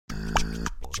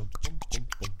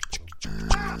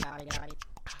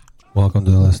Welcome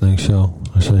to the listening show.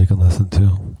 A show you can listen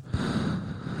to.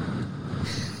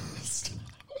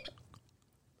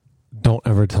 Don't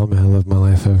ever tell me I live my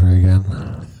life ever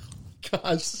again.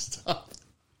 Gosh, stop.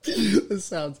 This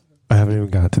sounds... I haven't even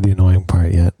got to the annoying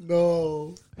part yet.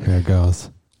 No. Here it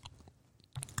goes.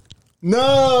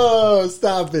 No,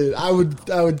 stop it. I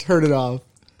would turn it off.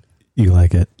 You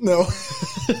like it? No.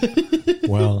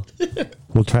 Well,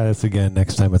 we'll try this again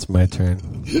next time it's my turn.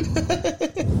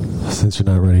 Since you're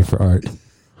not ready for art.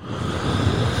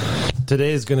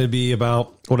 Today is going to be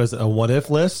about, what is it, a what-if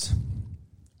list?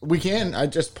 We can. I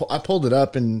pulled it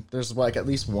up, and there's like at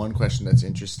least one question that's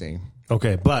interesting.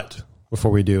 Okay, but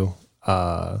before we do,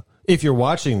 if you're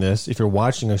watching this, if you're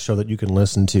watching a show that you can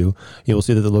listen to, you'll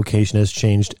see that the location has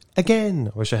changed again.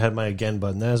 I wish I had my again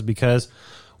button. That is because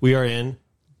we are in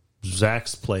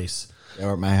Zach's place. Yeah,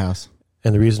 we're at my house.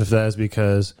 And the reason for that is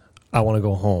because I want to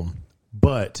go home.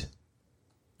 But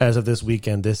as of this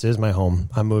weekend, this is my home.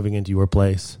 I'm moving into your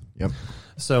place. Yep.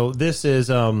 So this is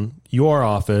your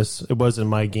office. It was in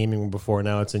my gaming room before.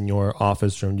 Now it's in your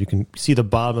office room. You can see the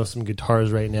bottom of some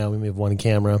guitars right now. We may have one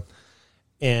camera.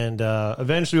 And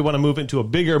eventually we want to move into a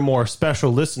bigger, more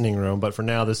special listening room. But for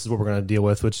now, this is what we're going to deal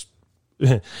with, which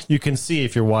you can see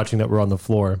if you're watching that we're on the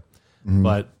floor. Mm-hmm.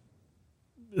 But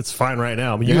it's fine right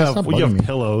now. I mean, you have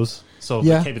pillows, so it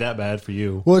can't be that bad for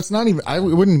you. Well, it's not even... it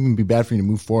wouldn't even be bad for you to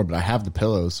move forward, but I have the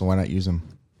pillows, so why not use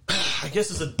them? I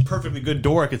guess it's a perfectly good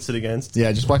door I could sit against.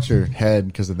 Yeah, just watch your head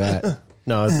because of that.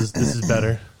 No, this is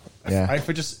better. Yeah.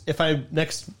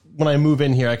 When I move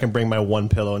in here, I can bring my one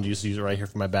pillow and just use it right here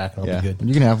for my back, and I'll be good.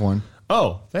 You can have one.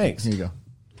 Oh, thanks. Here you go.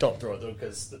 Don't throw it though,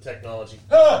 because the technology.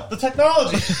 Ah, the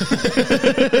technology.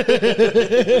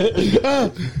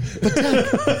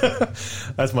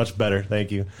 That's much better.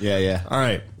 Thank you. Yeah. All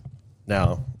right.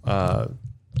 Now,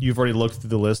 you've already looked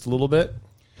through the list a little bit.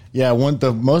 Yeah,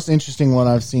 the most interesting one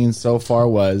I've seen so far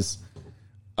was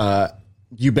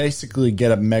you basically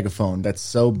get a megaphone that's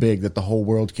so big that the whole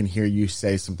world can hear you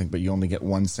say something, but you only get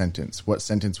one sentence. What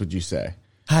sentence would you say?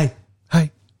 Hi.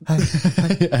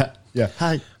 Yeah.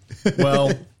 Hi.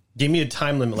 Well, give me a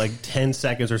time limit, like 10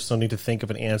 seconds or something, to think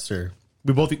of an answer.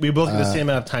 We both get the same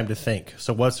amount of time to think.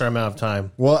 So what's our amount of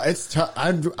time? Well, it's tough.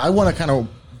 I want to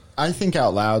I think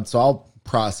out loud, so I'll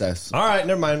process. All right,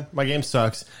 never mind. My game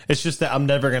sucks. It's just that I'm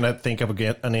never going to think of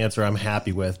an answer I'm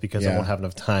happy with because I won't have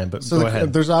enough time. But so go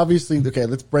ahead. There's obviously,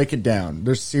 let's break it down.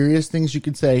 There's serious things you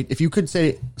could say. If you could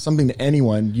say something to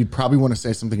anyone, you'd probably want to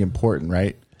say something important,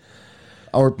 right?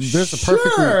 Or there's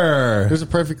a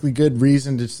perfectly good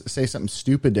reason to say something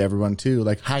stupid to everyone too,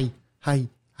 like hi,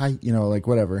 like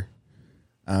whatever.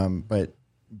 But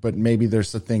maybe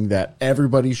there's a thing that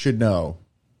everybody should know.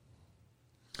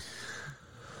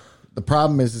 The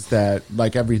problem is that,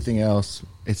 like everything else,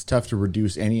 it's tough to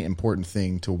reduce any important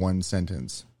thing to one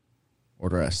sentence or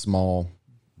to a small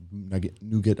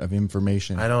nugget of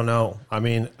information. I don't know. I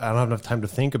mean, I don't have enough time to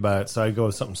think about it, so I go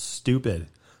with something stupid.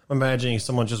 I'm imagining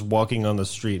someone just walking on the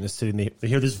street and is sitting there. They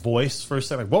hear this voice for a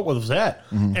second. Like, what was that?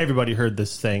 Mm-hmm. Everybody heard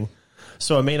this thing.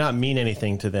 So it may not mean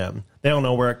anything to them. They don't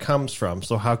know where it comes from.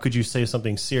 So how could you say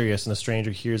something serious and a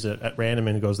stranger hears it at random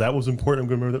and goes, that was important, I'm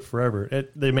going to remember that forever.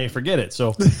 They may forget it.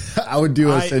 So I would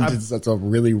do a sentence that's a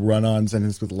really run-on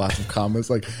sentence with lots of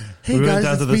comments like, hey we guys, went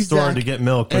down to the store to get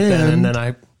milk, but then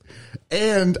I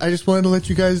just wanted to let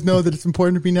you guys know that it's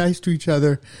important to be nice to each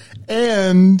other,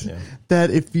 and that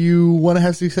if you want to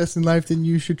have success in life, then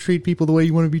you should treat people the way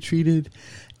you want to be treated.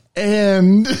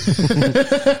 And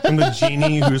the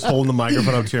genie who's holding the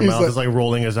microphone up to your mouth is like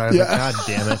rolling his eyes like, God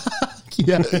damn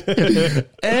Yeah.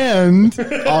 it. And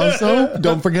also,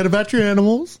 don't forget about your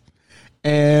animals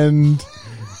and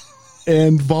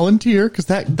volunteer, because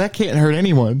that can't hurt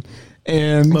anyone.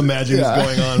 And imagine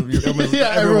what's going on.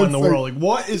 Everyone in the world, like,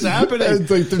 what is happening? It's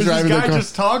like they're driving this guy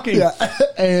just talking. Yeah.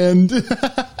 And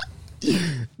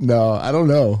no, I don't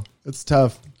know. It's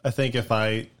tough. I think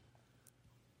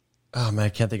oh man, I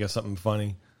can't think of something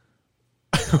funny.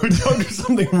 I would do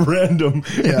something random.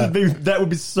 Yeah. That would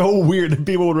be so weird that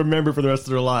people would remember for the rest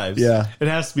of their lives. Yeah. It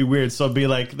has to be weird. So it'd be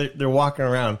like they're walking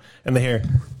around and they hear,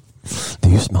 do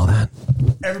you smell that?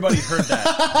 Everybody heard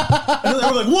that. And they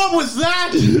were like, what was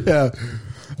that? Yeah.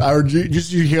 Or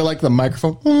you hear like the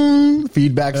microphone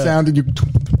feedback sound, and you...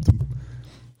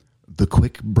 The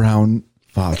quick brown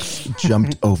fox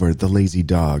jumped over the lazy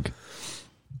dog.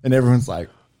 And everyone's like,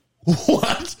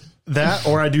 what? That,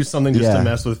 or I do something just to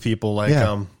mess with people, like,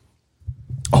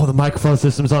 oh, the microphone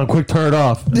system's on, quick, turn it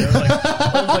off. And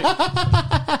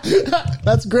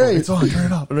that's great. Oh, it's on, turn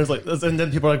it off. And and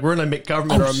then people are like, we're in a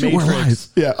government or a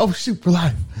matrix. Yeah. Oh shoot, we're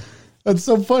live. That's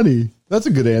so funny. That's a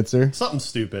good answer. Something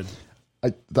stupid.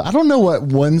 I don't know what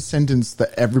one sentence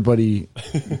that everybody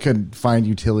could find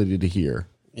utility to hear.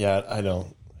 Yeah, I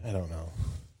don't know.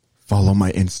 Follow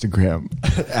my Instagram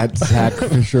at Zach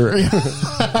Fisher.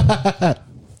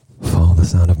 Follow the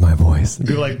sound of my voice.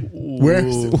 Be like,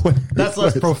 where's that's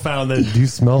less profound than. Do you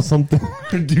smell something?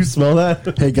 Do you smell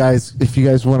that? Hey guys, if you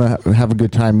guys want to have a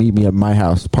good time, meet me at my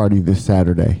house party this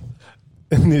Saturday.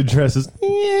 And the address is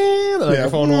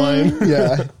phone line.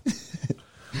 Yeah.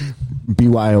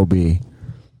 BYOB.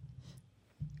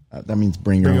 That means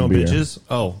bring your own beer. Bitches.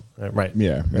 Oh, right.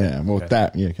 Yeah. Well, Okay.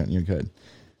 that you could.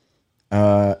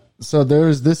 So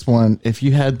there's this one. If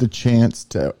you had the chance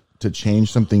to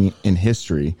change something in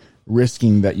history,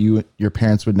 risking that your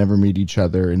parents would never meet each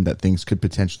other and that things could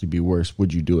potentially be worse,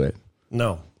 would you do it?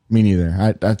 No. Me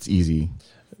neither. That's easy.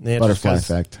 Butterfly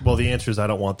effect. Well, the answer is I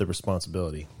don't want the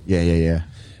responsibility. Yeah.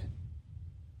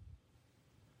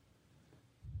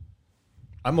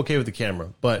 I'm okay with the camera,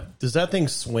 but does that thing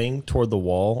swing toward the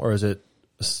wall, or is it?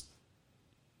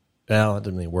 Well, it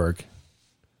didn't really work.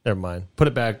 Never mind. Put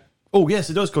it back. Oh, yes,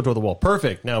 it does go toward the wall.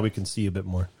 Perfect. Now we can see a bit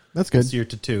more. That's good. See your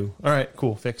tattoo. All right,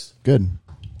 cool. Fix. Good.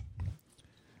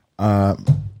 Yeah,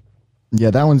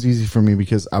 that one's easy for me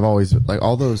because I've always like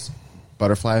all those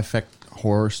butterfly effect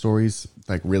horror stories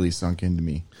like really sunk into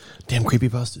me. Damn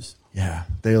creepypastas. Yeah,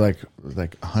 they like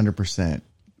 100%.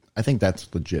 I think that's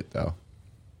legit though.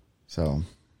 So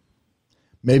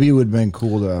maybe it would have been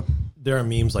cool to. There are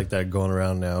memes like that going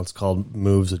around now. It's called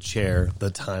 "Moves a Chair,"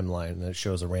 the timeline, and it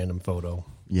shows a random photo.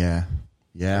 Yeah.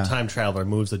 A time traveler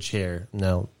moves a chair.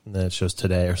 No, and then it shows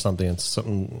today or something. It's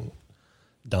something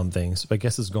dumb things. But I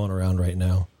guess it's going around right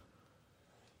now.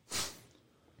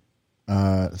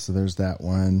 So there's that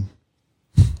one.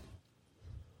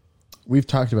 We've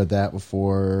talked about that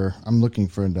before. I'm looking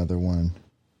for another one.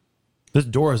 This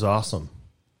door is awesome.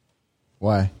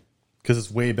 Why? Because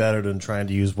it's way better than trying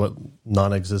to use what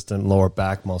non-existent lower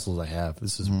back muscles I have.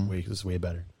 This is way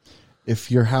better.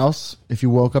 If you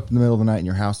woke up in the middle of the night and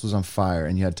your house was on fire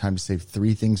and you had time to save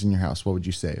 3 things in your house, what would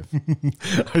you save?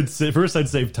 I'd save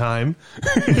time.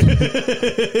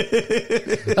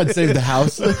 I'd save the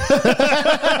house.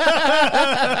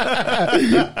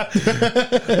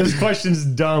 This question's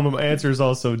dumb. My answer is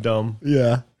also dumb.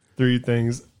 Yeah. 3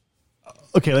 things.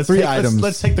 Okay, let's items.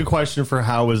 Let's take the question for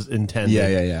how it was intended.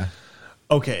 Yeah.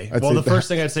 Okay. The first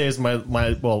thing I'd say is my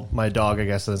dog. I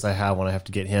guess as I have one, I have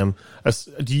to get him.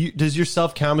 Does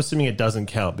yourself count? I'm assuming it doesn't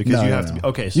count because you have to be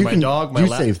okay. So dog, you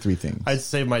save 3 things. I'd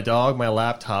save my dog, my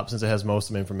laptop since it has most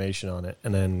of my information on it,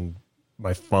 and then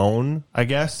my phone. I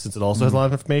guess since it also has a lot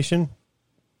of information.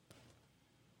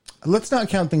 Let's not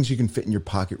count things you can fit in your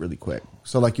pocket really quick.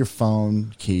 So like your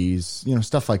phone, keys,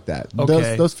 stuff like that.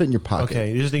 Okay. Those fit in your pocket.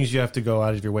 Okay, these are things you have to go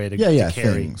out of your way to carry.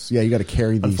 Things. Yeah, you got to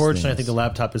carry these. Unfortunately, things. I think the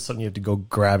laptop is something you have to go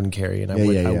grab and carry, and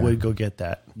I would go get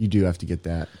that. You do have to get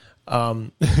that.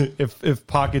 If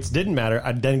pockets didn't matter,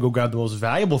 I'd then go grab the most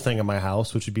valuable thing in my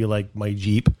house, which would be like my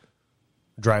Jeep.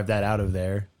 Drive that out of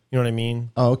there. You know what I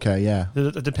mean? Oh, okay, yeah.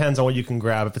 It depends on what you can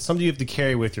grab. If it's something you have to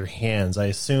carry with your hands, I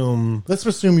assume. Let's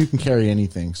assume you can carry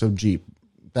anything. So Jeep,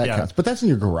 that counts. But that's in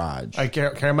your garage. I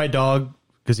carry my dog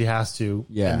because he has to.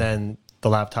 Yeah. And then the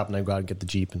laptop, and I go out and get the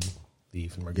Jeep and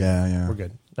leave, and we're good. Yeah. We're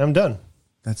good. I'm done.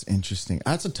 That's interesting.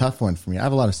 That's a tough one for me. I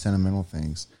have a lot of sentimental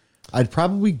things. I'd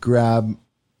probably grab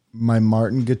my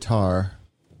Martin guitar.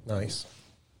 Nice.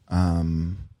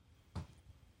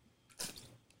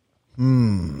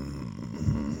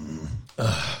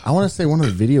 I want to say one of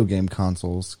the video game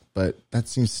consoles, but that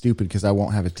seems stupid because I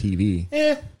won't have a TV.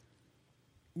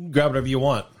 Grab whatever you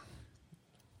want.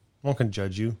 No one can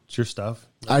judge you. It's your stuff.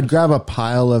 I'd grab a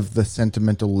pile of the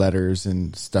sentimental letters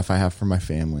and stuff I have for my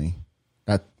family.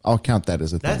 I'll count that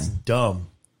as a That's thing. dumb.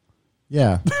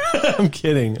 Yeah. I'm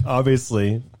kidding,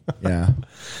 obviously. Yeah.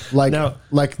 Like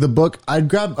the book I'd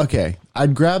grab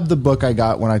the book I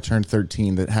got when I turned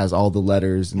 13 that has all the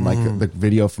letters and like the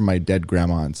video from my dead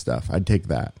grandma and stuff. I'd take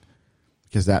that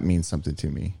because that means something to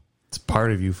me. It's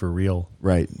part of you for real.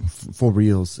 Right. For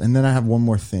reals. And then I have one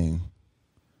more thing.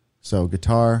 So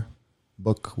guitar,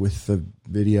 book with the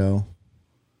video.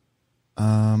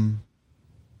 I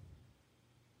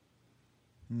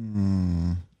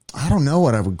don't know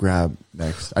what I would grab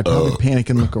next. I'd probably panic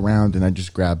and look around and I'd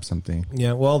just grab something.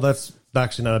 Yeah, well, that's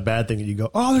actually not a bad thing that you go,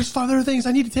 oh, there's 5 other things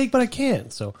I need to take, but I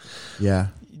can't. So, yeah.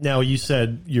 Now, you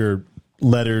said your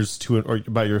letters to it or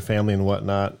about your family and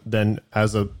whatnot. Then,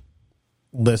 as a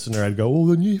listener, I'd go, well,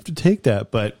 then you have to take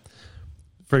that. But,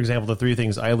 for example, the 3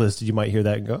 things I listed, you might hear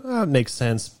that and go, oh, it makes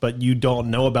sense. But you don't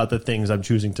know about the things I'm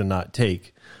choosing to not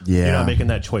take. Yeah. You're not making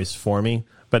that choice for me.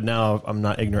 But now I'm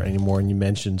not ignorant anymore, and you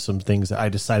mentioned some things that I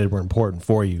decided were important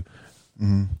for you.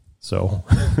 Mm-hmm. So,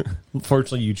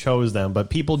 fortunately, you chose them, but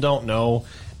people don't know.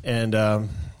 And I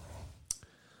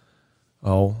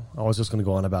was just going to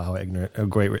go on about how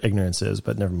great ignorance is,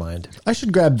 but never mind. I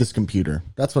should grab this computer.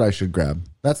 That's what I should grab.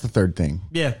 That's the third thing.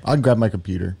 Yeah, I'd grab my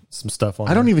computer. Some stuff on.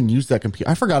 I don't even use that computer.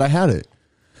 I forgot I had it.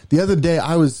 The other day,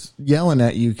 I was yelling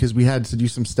at you because we had to do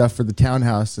some stuff for the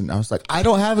townhouse, and I was like, I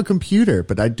don't have a computer,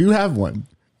 but I do have one.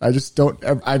 I just don't.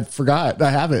 I forgot I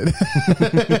have it.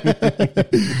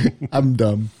 I'm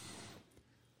dumb.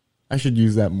 I should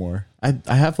use that more. I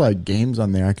have like games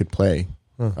on there I could play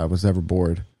if I was ever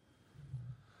bored.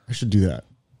 I should do that.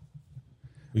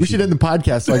 We should end the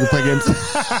podcast so I can play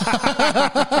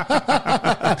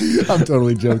games. I'm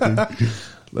totally joking.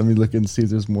 Let me look and see if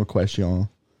there's more questions.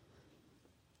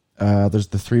 There's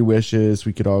the 3 wishes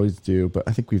we could always do, but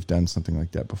I think we've done something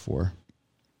like that before.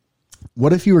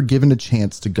 What if you were given a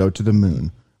chance to go to the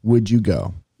moon? Would you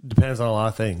go? Depends on a lot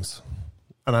of things.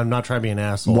 And I'm not trying to be an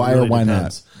asshole. Why or why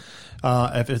not?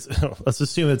 If it's let's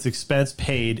assume it's expense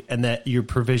paid and that your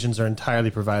provisions are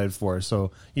entirely provided for. So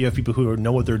you have people who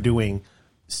know what they're doing,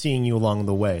 seeing you along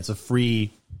the way. It's a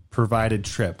free provided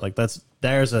trip. Like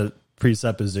there's a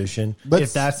presupposition.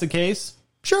 If that's the case,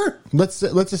 sure. Let's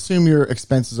assume your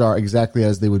expenses are exactly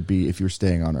as they would be if you were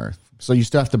staying on Earth. So you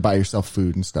still have to buy yourself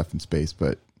food and stuff in space,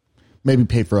 but maybe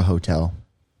pay for a hotel,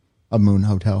 a moon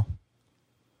hotel.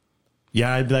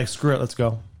 Yeah, I'd be like, screw it, let's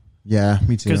go. Yeah,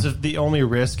 me too. Because if the only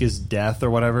risk is death or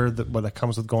whatever, that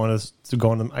comes with going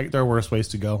there are worse ways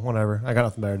to go. Whatever, I got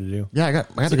nothing better to do. Yeah, I got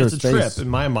to go to space. It's a trip in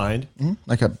my mind. Mm-hmm.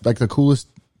 Like the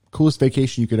coolest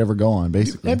vacation you could ever go on.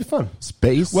 Basically, it'd be fun.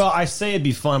 Space. Well, I say it'd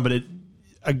be fun, but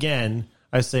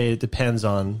I say it depends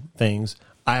on things.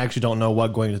 I actually don't know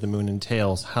what going to the moon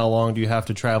entails. How long do you have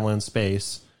to travel in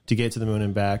space to get to the moon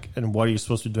and back? And what are you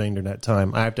supposed to be doing during that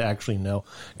time? I have to actually know.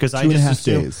 Because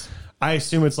I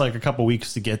assume it's like a couple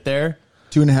weeks to get there.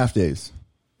 2.5 days.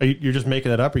 You're just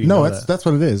making that up? Or no, that's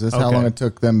what it is. That's how long it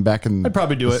took them back in I'd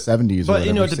probably do the 70s. But,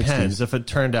 or whatever, it depends. 60s. If it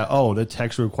turned out, the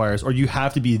text requires, or you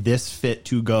have to be this fit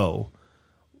to go.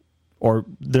 Or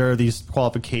there are these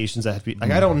qualifications that have to be...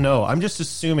 Like, I don't know. I'm just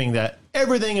assuming that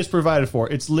everything is provided for.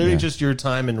 It's literally just your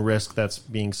time and risk that's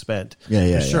being spent.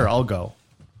 Yeah. Sure, I'll go.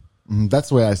 That's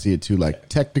the way I see it, too. Like,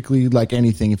 technically, like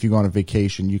anything, if you go on a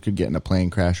vacation, you could get in a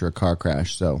plane crash or a car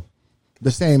crash. So,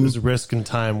 the same... There's risk and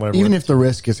time, whatever. Even if the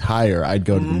risk is higher, I'd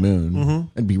go to the moon. Mm-hmm.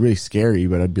 It'd be really scary,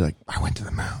 but I'd be like, I went to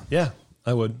the moon. Yeah,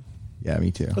 I would. Yeah,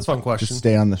 me too. That's a fun question. Just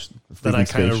stay on the that I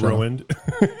kind of ruined.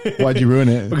 Why'd you ruin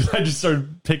it? Because I just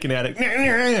started picking at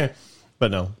it. But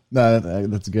no. No,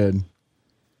 that's good.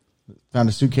 Found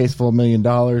a suitcase full of $1 million.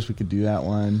 We could do that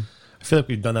one. I feel like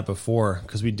we've done that before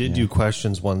because we did do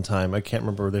questions one time. I can't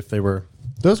remember if they were...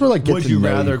 Those were like would you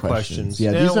rather questions.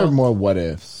 Yeah, these are more what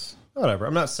ifs. Whatever.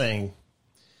 I'm not saying...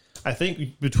 I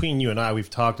think between you and I,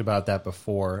 we've talked about that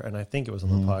before, and I think it was on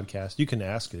the podcast. You can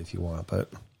ask it if you want,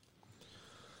 but...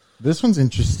 This one's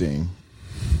interesting.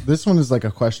 This one is like a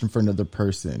question for another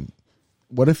person.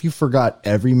 What if you forgot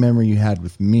every memory you had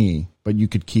with me, but you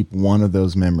could keep one of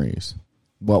those memories?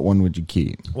 What one would you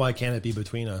keep? Why can't it be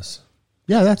between us?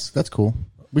 Yeah, that's cool.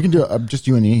 We can do it just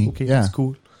you and E. Okay, yeah. that's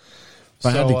cool. If I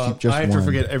had to keep just I have one. to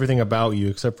forget everything about you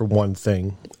except for one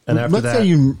thing. And Let's say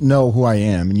you know who I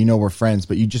am and you know we're friends,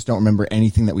 but you just don't remember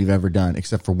anything that we've ever done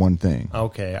except for one thing.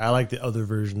 Okay, I like the other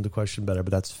version of the question better,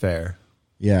 but that's fair.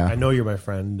 Yeah. I know you're my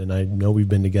friend, and I know we've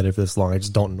been together for this long. I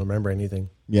just don't remember anything.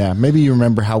 Yeah, maybe you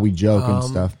remember how we joke and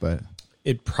stuff, but...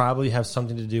 It'd probably have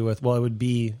something to do with, well, it would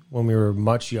be when we were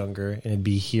much younger, and it'd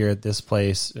be here at this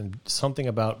place, and something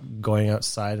about going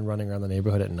outside and running around the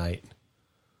neighborhood at night.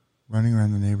 Running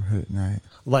around the neighborhood at night.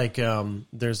 Like,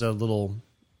 there's a little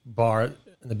bar in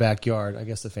the backyard. I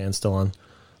guess the fan's still on.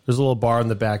 There's a little bar in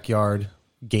the backyard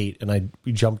gate, and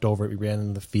we jumped over it. We ran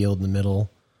into the field in the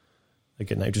middle.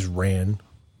 Like at night, just ran.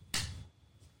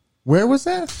 Where was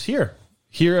that? It's here.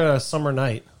 Here a summer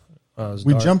night.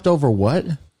 We jumped over what?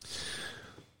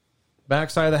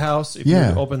 Backside of the house. If you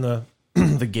open the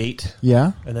the gate.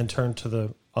 Yeah. And then turn to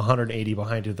the 180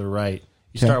 behind you to the right.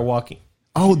 You start walking.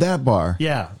 Oh, that bar.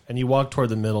 Yeah. And you walk toward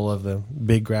the middle of the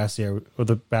big grassy area where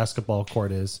the basketball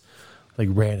court is. Like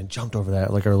ran and jumped over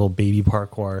that like our little baby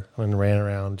parkour and ran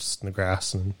around just in the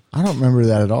grass. And I don't remember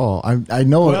that at all. I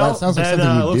know that sounds like something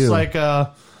you do. It looks like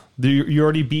you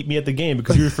already beat me at the game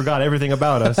because you forgot everything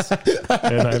about us.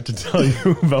 And I have to tell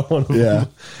you about one of them.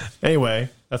 Anyway,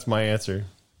 that's my answer.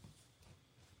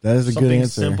 That is a good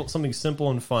answer. Something simple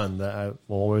and fun that I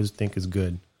will always think is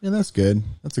good. Yeah, that's good.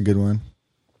 That's a good one.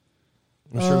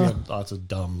 I'm sure we have lots of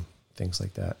dumb things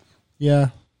like that. Yeah.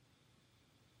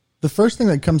 The first thing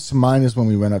that comes to mind is when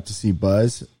we went up to see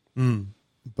Buzz.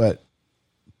 But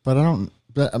I don't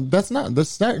But that's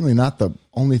certainly not the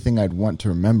only thing I'd want to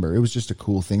remember. It was just a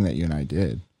cool thing that you and I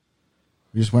did.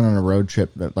 We just went on a road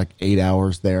trip that like 8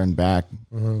 hours there and back,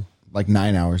 like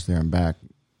 9 hours there and back.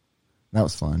 That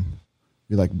was fun.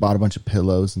 We like bought a bunch of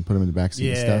pillows and put them in the backseat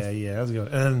and stuff. Yeah, that was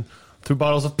good. And threw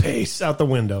bottles of paste out the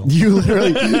window. You literally,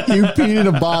 you peed in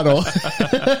a bottle.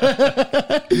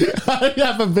 I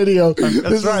have a video.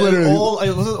 That's right.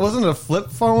 Wasn't it a flip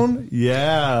phone?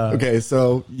 Yeah. Okay,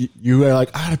 so you were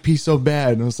like, I gotta pee so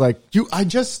bad. And I was like, I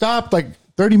just stopped like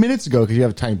 30 minutes ago because you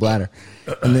have a tiny bladder.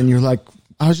 And then you're like,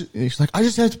 she's like, I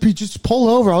just have to pee. Just pull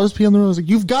over. I'll just pee on the road. I was like,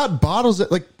 you've got bottles,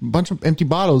 like a bunch of empty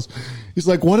bottles. He's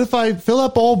like, what if I fill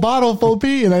up a whole bottle full of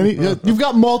pee? And you've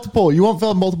got multiple. You won't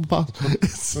fill up multiple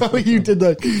bottles. So you did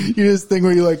this thing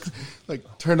where you like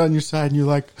turned on your side and you're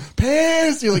like,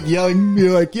 piss. You're like yelling,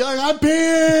 I'm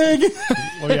pig.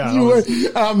 Well,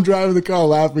 yeah, I'm driving the car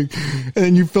laughing. And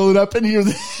then you fill it up and you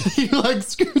like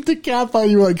screwed the cap on.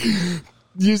 You were like,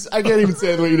 I can't even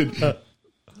say the way you did.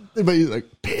 But he's like,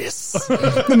 piss.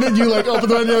 And then you like open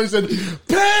the window and said,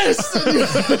 piss.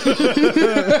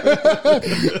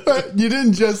 But you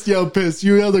didn't just yell piss.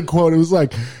 You yelled a quote. It was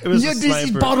like,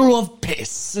 this bottle of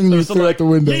piss. And you threw it out the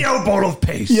window. Yeah, bottle of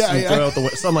paste. Yeah. Throw out the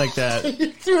something like that.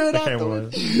 You threw it out the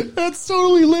window. That's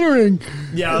totally littering.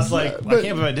 Yeah, I was like, I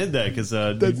can't believe I did that because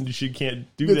she can't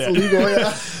do that. It's illegal,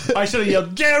 yeah. I should have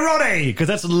yelled, Geroni, because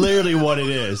that's literally what it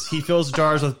is. He fills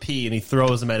jars with pee and he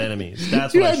throws them at enemies.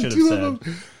 That's what I should have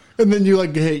said. And then you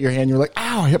like hit your hand. You're like,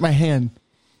 ow, I hit my hand.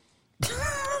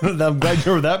 I'm glad you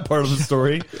remember that part of the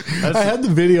story. I had the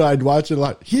video. I'd watch it a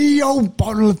lot.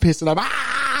 Bottle of piss. And I'm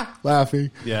laughing.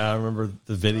 Yeah, I remember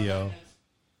the video.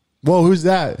 Whoa, who's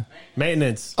that?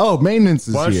 Maintenance. Oh, maintenance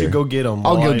is here. Why don't you go get him?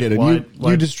 I'll go get him.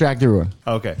 You distract everyone.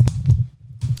 Okay.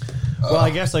 Well, I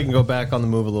guess I can go back on the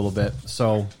move a little bit.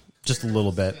 So, just a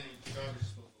little bit.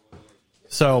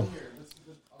 So,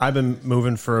 I've been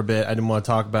moving for a bit. I didn't want to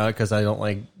talk about it because I don't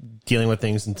like dealing with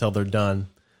things until they're done.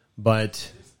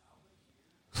 But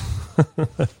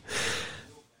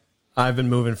I've been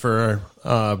moving for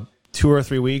 2 or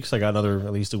 3 weeks. I got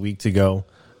at least a week to go.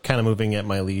 Kind of moving at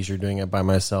my leisure, doing it by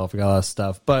myself. I got a lot of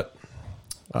stuff. But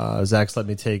Zach's let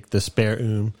me take the spare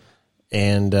room.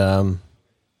 And,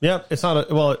 it's not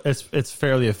it's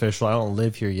fairly official. I don't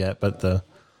live here yet, but the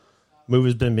move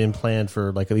has been being planned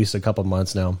for like at least a couple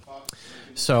months now.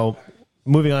 So,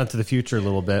 moving on to the future a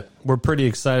little bit, we're pretty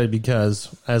excited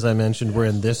because, as I mentioned, we're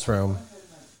in this room,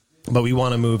 but we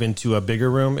want to move into a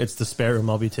bigger room. It's the spare room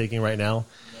I'll be taking right now,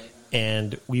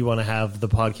 and we want to have the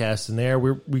podcast in there.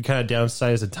 We kind of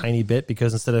downsized a tiny bit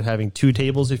because instead of having 2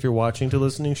 tables if you're watching to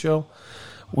listening show,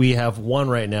 we have 1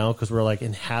 right now because we're like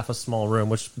in half a small room,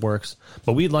 which works.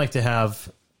 But we'd like to have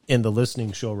in the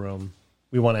listening show room,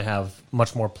 we want to have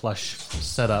much more plush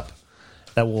setup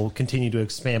that will continue to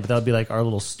expand, but that'll be like our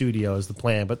little studio is the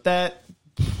plan. But that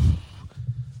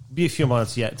be a few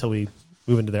months yet until we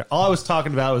move into there. All I was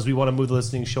talking about was we want to move the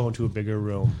listening show into a bigger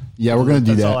room. Yeah, we're going to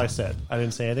do that. That's all I said. I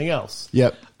didn't say anything else.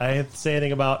 Yep. I didn't say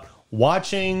anything about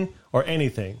watching or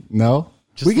anything. No?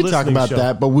 We could talk about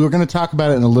that, but we were going to talk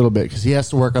about it in a little bit because he has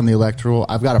to work on the electrical.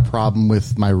 I've got a problem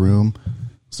with my room.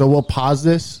 So we'll pause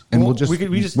this and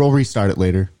we'll restart it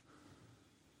later.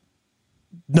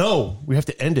 No, we have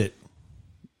to end it.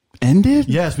 Ended?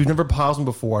 Yes, we've never paused them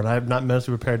before, and I have not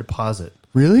mentally prepared to pause it.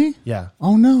 Really? Yeah.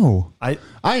 Oh, no. I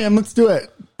am. Let's do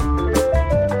it.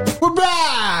 We're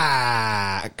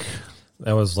back.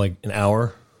 That was like an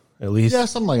hour, at least. Yeah,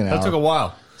 something like an hour. That took a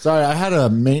while. Sorry, I had a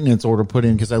maintenance order put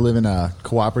in because I live in a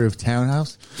cooperative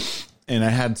townhouse, and I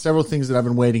had several things that I've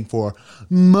been waiting for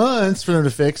months for them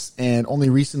to fix, and only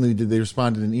recently did they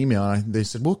respond to an email, and they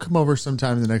said, we'll come over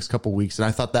sometime in the next couple weeks, and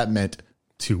I thought that meant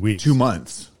 2 weeks. 2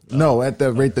 months. No, at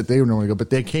the rate that they would normally go, but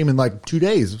they came in like 2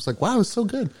 days. It was like, wow, it was so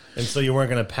good. And so you weren't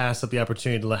going to pass up the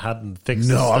opportunity to have them fix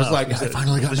No, I was like, I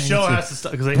finally got the show has to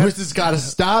stop. This has got to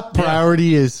stop.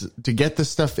 Priority is to get the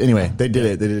stuff. Anyway, they did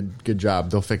it. They did a good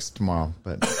job. They'll fix it tomorrow.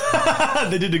 But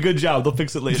they did a good job. They'll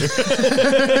fix it later.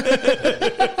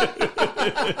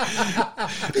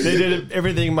 They did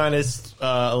everything minus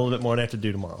a little bit more they have to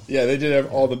do tomorrow. Yeah, they did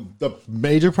all the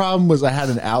major problem was I had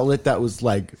an outlet that was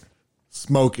like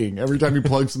smoking. Every time you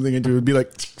plug something into it, would be like,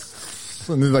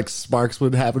 and then like sparks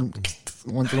would happen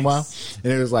once in a while.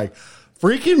 And it was like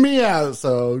freaking me out.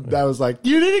 So I was like,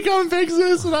 you need to come fix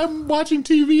this. And I'm watching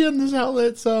TV on this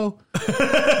outlet. So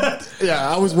yeah,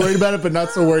 I was worried about it, but not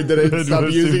so worried that I didn't stop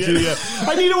using it.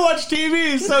 I need to watch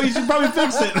TV, so you should probably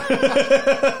fix it.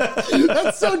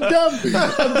 That's so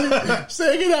dumb.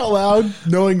 Saying it out loud,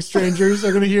 knowing strangers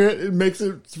are going to hear it, it makes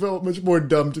it feel much more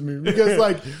dumb to me. Because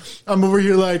like, I'm over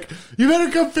here like, you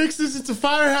better come fix this. It's a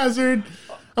fire hazard.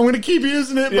 I'm going to keep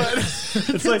using it, but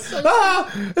it's like,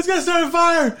 it's going to start a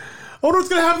fire. I wonder what's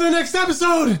going to happen in the next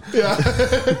episode. Yeah.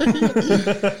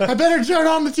 I better turn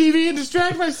on the TV and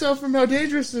distract myself from how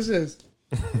dangerous this is.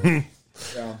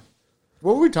 Yeah.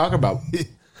 What were we talking about?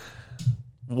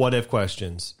 What if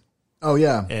questions. Oh,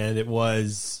 yeah. And it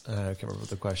was, I can't remember what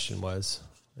the question was.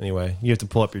 Anyway, you have to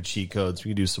pull up your cheat codes. We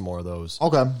can do some more of those.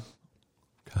 Okay.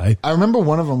 I remember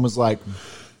one of them was like,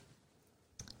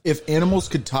 if animals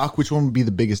could talk, which one would be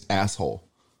the biggest asshole?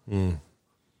 And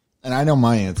I know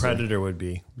my answer. Predator would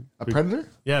be. A predator?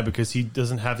 Yeah, because he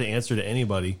doesn't have to answer to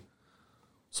anybody.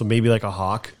 So maybe like a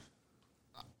hawk.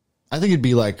 I think it'd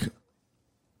be like,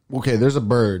 okay, there's a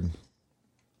bird.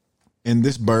 And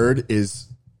this bird is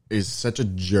such a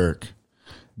jerk.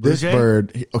 This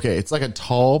bird, okay, it's like a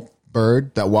tall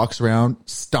bird that walks around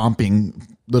stomping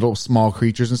little small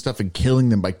creatures and stuff and killing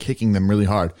them by kicking them really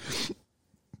hard.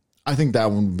 I think that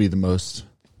one would be the most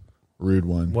rude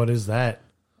one. What is that?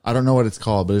 I don't know what it's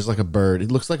called, but it's like a bird.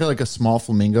 It looks like a small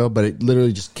flamingo, but it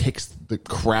literally just kicks the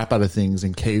crap out of things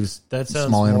and caves that sounds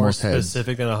small more animals' heads.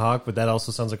 Specific than a hawk, but that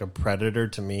also sounds like a predator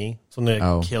to me. Something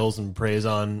that kills and preys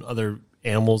on other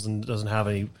animals and doesn't have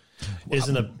any,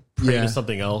 isn't a prey to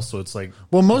something else. So it's like,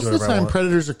 well, most of the time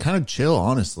predators are kind of chill,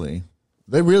 honestly.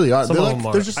 They really are.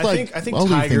 They're just I think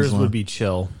tigers would be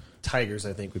chill. Tigers,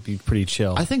 I think, would be pretty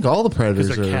chill. I think all the predators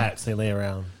because they're cats. They lay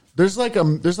around. There's like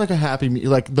a happy,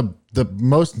 like the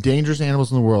most dangerous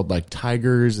animals in the world, like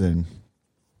tigers and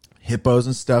hippos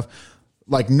and stuff.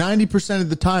 Like 90% of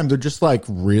the time, they're just like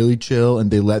really chill and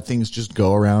they let things just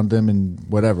go around them and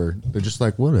whatever. They're just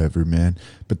like, whatever, man.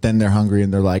 But then they're hungry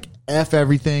and they're like, F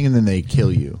everything, and then they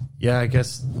kill you. Yeah, I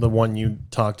guess the one you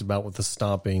talked about with the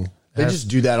stomping. They just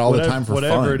do that all the time for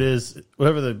whatever fun. It is,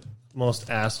 whatever the most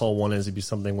asshole one is, it'd be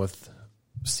something with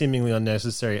seemingly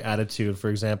unnecessary attitude. For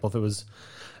example, if it was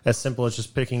as simple as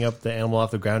just picking up the animal off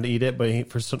the ground to eat it, but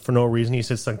for no reason he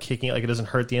sits on kicking it like it doesn't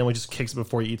hurt the animal, he just kicks it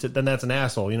before he eats it, then that's an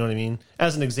asshole. You know what I mean?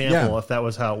 As an example, if that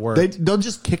was how it worked. They'll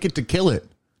just kick it to kill it.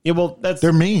 Yeah, well,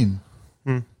 they're mean.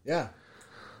 Yeah.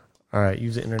 All right,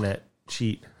 use the internet.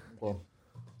 Cheat. Well.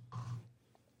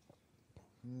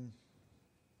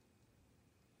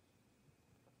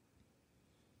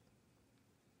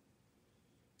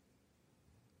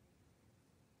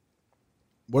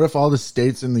 What if all the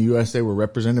states in the USA were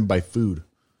represented by food?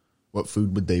 What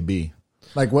food would they be?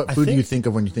 Like, what food do you think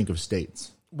of when you think of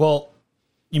states? Well,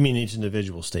 you mean each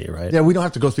individual state, right? Yeah, we don't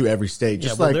have to go through every state.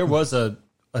 Just there was a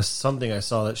something I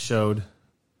saw that showed.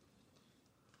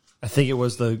 I think it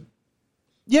was I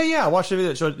watched a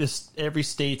video that showed every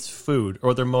state's food or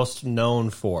what they're most known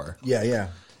for. Yeah.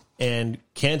 And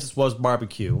Kansas was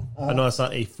barbecue. I know it's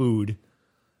not a food.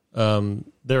 There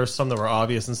were some that were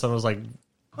obvious, and some was like,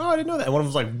 oh, I didn't know that. And one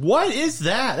of them was like, what is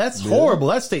that? That's horrible.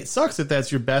 That state sucks if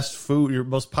that's your best food, your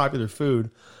most popular food.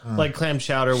 Like clam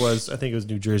chowder was, I think it was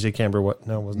New Jersey. I can't remember what.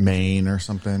 No, it wasn't. Maine or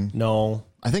something. No.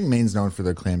 I think Maine's known for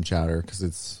their clam chowder because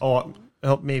it's. Oh,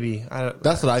 maybe.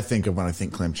 That's what I think of when I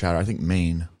think clam chowder. I think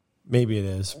Maine. Maybe it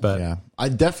is, but. Yeah. I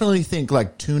definitely think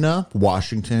like tuna,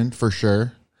 Washington for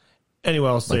sure. Anyway,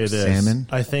 I'll say this. Salmon.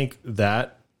 I think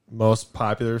that most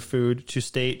popular food to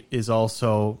state is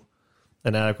also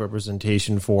an adequate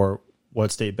representation for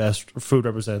what state best food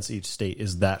represents each state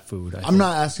is that food. I'm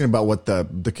not asking about what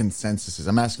the consensus is.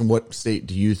 I'm asking what state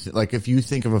do you like if you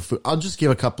think of a food. I'll just give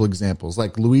a couple examples.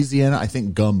 Like Louisiana, I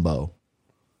think gumbo.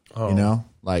 Oh, you know,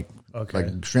 like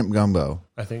shrimp gumbo.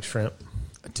 I think shrimp.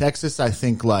 Texas, I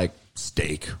think like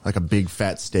steak, like a big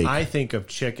fat steak. I think of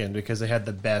chicken because they had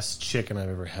the best chicken I've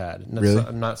ever had. And really?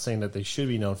 I'm not saying that they should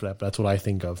be known for that, but that's what I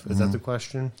think of. Is that the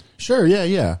question? Sure.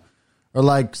 Yeah. Or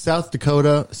like South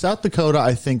Dakota. South Dakota,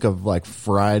 I think of like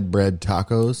fried bread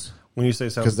tacos. When you say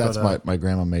South Dakota, because that's my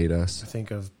grandma made us. I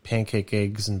think of pancake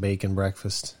eggs and bacon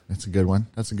breakfast. That's a good one.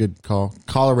 That's a good call.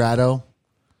 Colorado,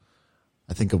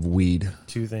 I think of weed.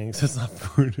 Two things. That's not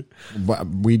food.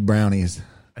 Weed brownies.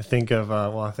 I think of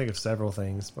I think of several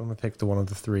things, but I'm gonna pick the one of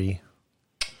the three.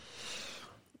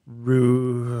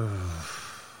 There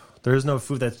is no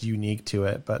food that's unique to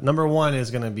it, but number one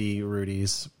is gonna be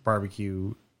Rudy's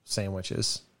barbecue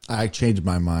sandwiches. I changed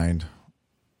my mind.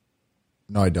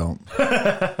 No, I don't.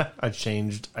 I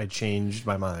changed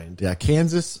my mind. Yeah,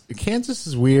 Kansas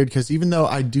is weird because even though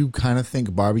I do kind of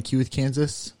think barbecue with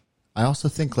Kansas, I also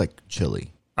think like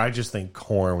chili. I just think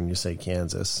corn when you say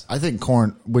Kansas. I think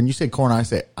corn. When you say corn, I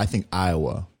think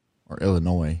Iowa or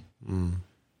Illinois.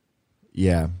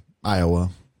 Yeah,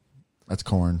 Iowa. That's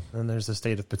corn. And there's the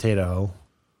state of potato.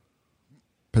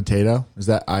 Potato? Is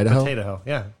that Idaho? Potato.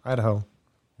 Yeah, Idaho.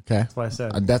 Okay. That's what I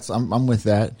said. I'm with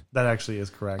that. That actually is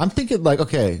correct. I'm thinking like,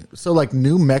 okay, so like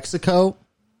New Mexico,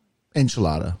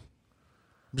 enchilada.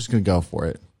 I'm just gonna go for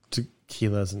it.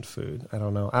 Tequila isn't food. I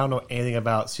don't know. I don't know anything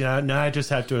about. See, now I just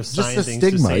have to assign Just a things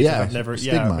stigma, to say. yeah. I've never,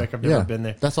 Stigma. like I've never been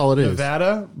there. That's all it is.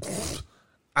 Nevada.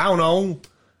 I don't know.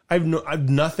 I've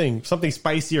nothing. Something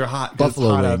spicy or hot. 'Cause Buffalo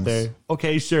it's hot wings. out there.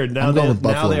 Okay, sure. Now I'm going with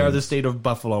now buffalo they are the wings. state of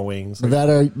buffalo wings.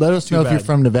 Nevada. Let us know if you're bad.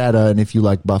 from Nevada and if you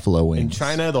like buffalo wings. In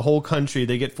China, the whole country,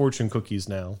 they get fortune cookies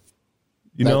now.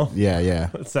 You know? Yeah.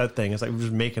 It's that thing. It's like we're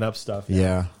just making up stuff. now.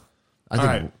 Yeah. I think,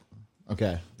 right.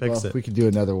 Okay. Fix it. We could do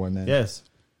another one then. Yes.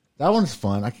 That one's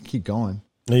fun. I can keep going.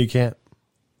 No, you can't.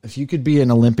 If you could be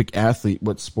an Olympic athlete,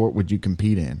 what sport would you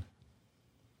compete in?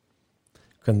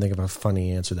 Couldn't think of a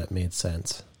funny answer that made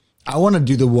sense. I want to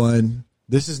do the one.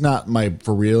 This is not my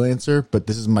for real answer, but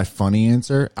this is my funny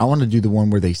answer. I want to do the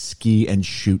one where they ski and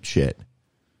shoot shit.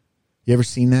 You ever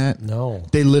seen that? No.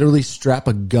 They literally strap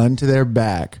a gun to their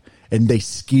back and they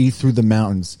ski through the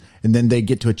mountains, and then they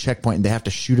get to a checkpoint and they have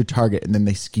to shoot a target, and then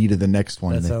they ski to the next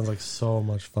one. That sounds like so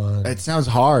much fun. It sounds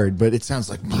hard, but it sounds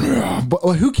like. But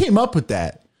who came up with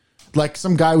that? Like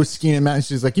some guy was skiing in mountains.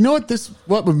 She's like, you know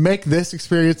what would make this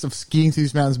experience of skiing through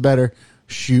these mountains better?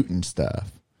 Shooting stuff.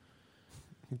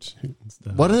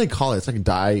 What do they call it? It's like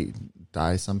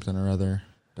die something or other.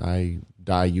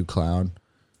 Die you clown.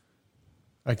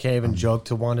 I can't even joke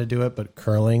to want to do it, but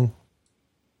curling.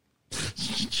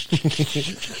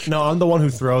 No, I'm the one who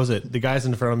throws it. The guys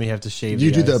in front of me have to shave.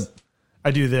 You the do ice.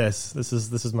 I do this. This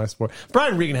is my sport.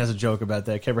 Brian Regan has a joke about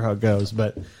that. I can't remember how it goes,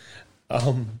 but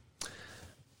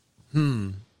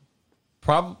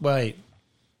probably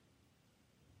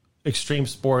extreme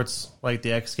sports like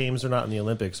the X Games are not in the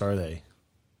Olympics, are they?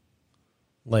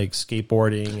 Like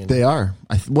skateboarding, and They are.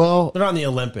 Well, they're not in the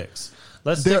Olympics.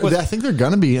 Let's I stick with think they're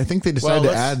gonna be. I think they decided to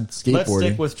let's- add Let's skateboarding.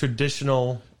 stick with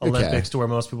traditional Olympics to where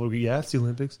most people would be. Yeah, it's the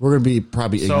Olympics. We're gonna be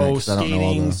probably ignorant So because I don't know all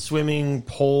skating, the. swimming,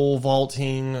 pole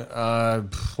vaulting.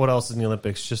 What else is in the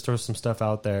Olympics? Just throw some stuff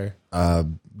out there.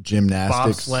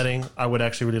 Gymnastics. Bobsledding. I would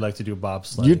actually really like to do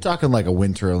bobsledding. You're talking like a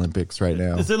Winter Olympics right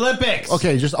now. It's the Olympics.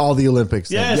 Okay, just all the Olympics.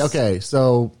 Then. Yes. Okay,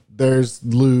 so there's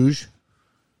luge,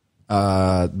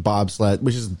 bobsled,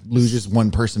 which is luge is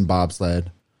one person bobsled.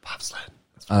 Bobsled.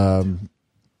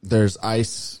 There's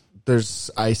ice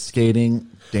skating,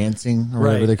 dancing, or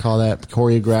whatever Right. they call that,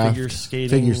 choreographed Figure skating.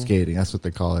 Figure skating, that's what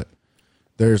they call it.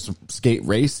 There's skate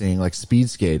racing, like speed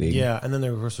skating. Yeah, and then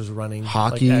of course there's running,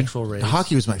 Hockey, like actual race.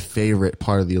 Hockey was my favorite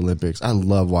part of the Olympics. I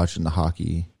love watching the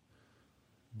hockey.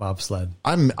 Bobsled.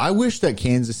 I wish that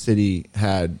Kansas City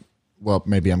had. Well,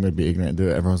 maybe I'm going to be ignorant.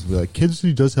 Everyone's going to be like, Kansas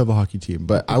City does have a hockey team,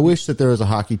 but I wish that there was a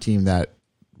hockey team that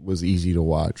was easy to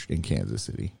watch in Kansas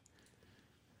City.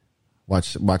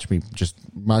 Watch me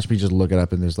just look it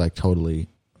up, and there's like totally.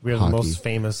 We have hockey. the most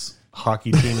famous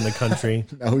hockey team in the country.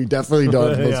 No, we definitely don't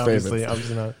have the most Yeah, famous.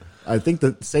 obviously not. I think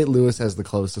that St. Louis has the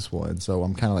closest one, so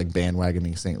I'm kind of like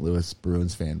bandwagoning St. Louis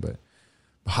Bruins fan, but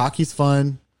hockey's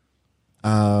fun.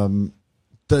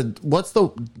 What's the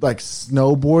like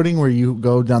snowboarding where you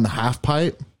go down the half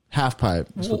pipe? Half pipe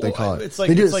is what they call it. It's like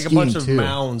They do it's it like a bunch skiing, of too.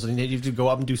 mounds, and you have to go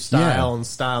up and do style and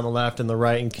style on the left and the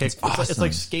right and kick. It's awesome.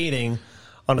 like skating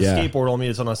on a Yeah. skateboard. Only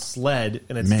it's on a sled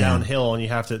and it's Man. downhill, and you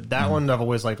have to. That one I've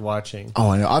always liked watching. Oh,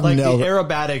 I know. I've like never. the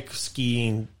aerobatic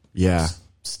skiing. Yeah.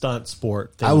 Stunt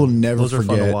sport. I will never Those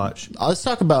forget. are fun to watch. Let's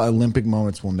talk about Olympic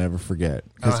moments we'll never forget.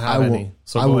 I don't have will, any,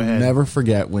 so I go will ahead. never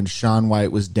forget when Shaun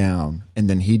White was down and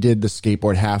then he did the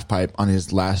skateboard half pipe on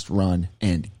his last run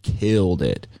and killed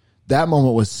it. That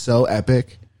moment was so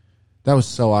epic. That was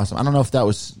so awesome. I don't know if that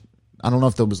was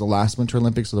the last Winter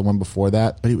Olympics or the one before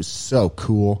that, but it was so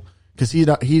cool because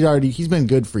he's been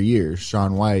good for years,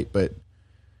 Shaun White, but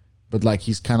like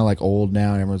he's kind of like old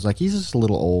now, and everyone's like he's just a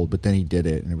little old. But then he did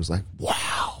it, and it was like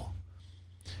wow.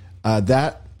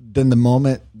 Then the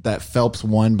moment that Phelps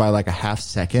won by like a half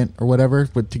second or whatever,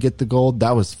 but to get the gold,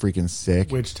 that was freaking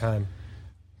sick. Which time?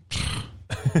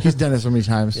 He's done it so many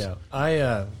times. Yeah,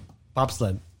 I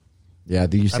bobsled. Yeah,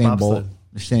 the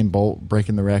Usain Bolt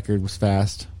breaking the record was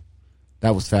fast.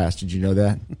 That was fast. Did you know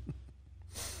that?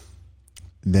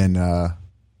 And then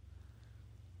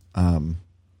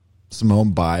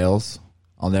Simone Biles.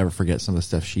 I'll never forget some of the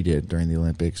stuff she did during the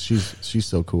Olympics. She's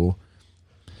so cool.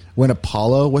 When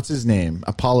Apollo, what's his name?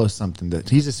 Apollo something.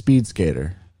 He's a speed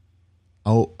skater.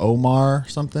 Omar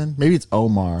something? Maybe it's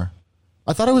Omar.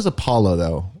 I thought it was Apollo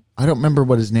though. I don't remember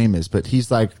what his name is, but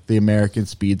he's like the American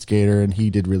speed skater, and he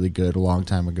did really good a long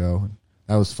time ago.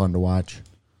 That was fun to watch.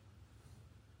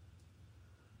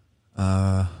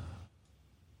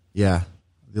 Yeah,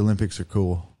 the Olympics are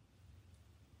cool.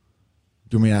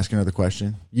 Do you want me to ask another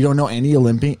question? You don't know any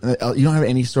Olympic? You don't have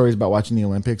any stories about watching the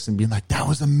Olympics and being like, that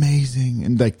was amazing,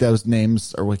 and like those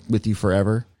names are with you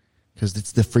forever because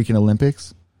it's the freaking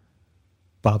Olympics.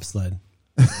 Bobsled.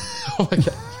 Oh my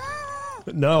god.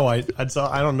 No, I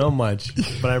don't know much,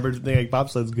 but I remember thinking like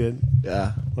bobsled's good.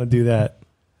 Yeah. I want to do that.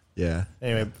 Yeah.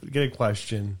 Anyway, get a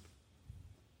question.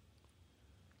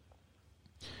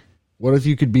 What if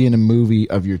you could be in a movie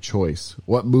of your choice?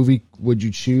 What movie would you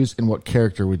choose, and what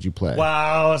character would you play?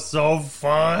 Wow, so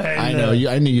fun! I know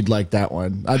I knew you'd like that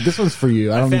one. This one's for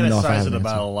you. I don't even know if I have it an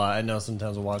about answer. a lot. I know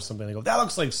sometimes I'll watch something and I go, "That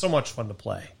looks like so much fun to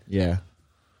play." Yeah.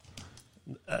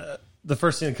 The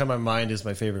first thing that comes to my mind is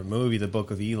my favorite movie, The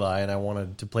Book of Eli, and I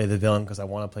wanted to play the villain because I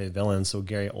want to play a villain. So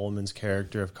Gary Oldman's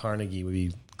character of Carnegie would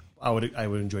be. I would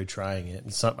enjoy trying it.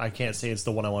 And I can't say it's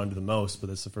the one I want to do the most, but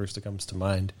it's the first that comes to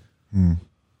mind.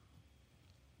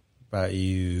 About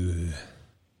you?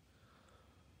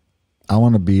 I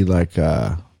want to be like.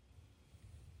 I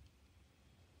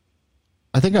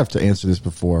think I have to answer this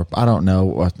before. I don't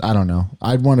know.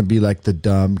 I'd want to be like the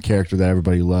dumb character that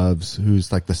everybody loves,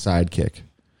 who's like the sidekick.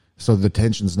 So the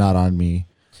tension's not on me.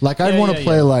 Like I'd want to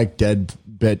play like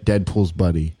Deadpool's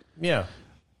buddy. Yeah.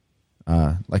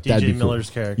 Like DJ Miller's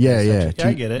character. Yeah.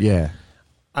 I get it. Yeah.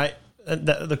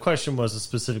 The question was a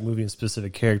specific movie and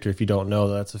specific character. If you don't know,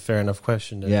 that's a fair enough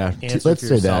question to answer let's for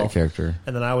say yourself. that character.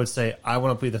 And then I would say I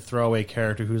want to be the throwaway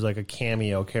character who's like a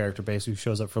cameo character, basically who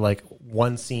shows up for like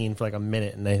one scene for like a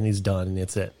minute and then he's done and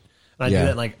that's it. And I do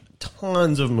that in like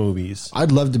tons of movies.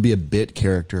 I'd love to be a bit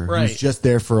character who's just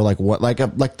there for like what, like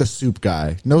the soup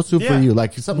guy. No soup for you,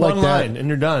 like something one like that. line and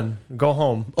you're done. Go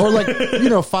home. Or like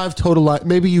 5 total lines.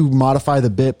 Maybe you modify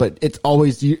the bit, but it's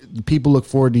always people look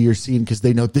forward to your scene because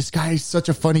they know this guy is such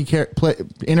a funny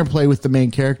interplay with the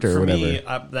main character. For or whatever. me,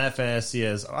 that fantasy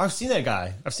is I've seen that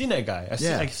guy. I've seen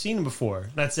him before.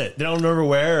 That's it. They don't remember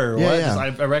where or what. Yeah.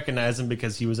 I recognize him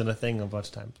because he was in a thing a bunch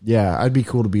of times. Yeah, I'd be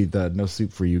cool to be the no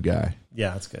soup for you guy.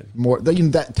 Yeah, that's good. More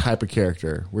that type of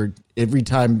character where every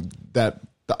time that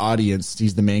the audience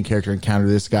sees the main character encounter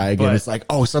this guy again, But it's like,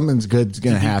 oh, something's good's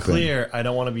gonna happen. Clear, I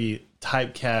don't want to be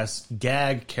typecast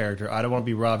gag character. I don't want to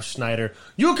be Rob Schneider.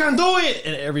 You can do it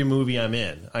in every movie I'm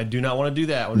in. I do not want to do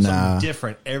that. I want to do something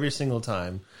different every single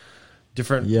time.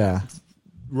 Different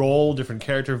role, different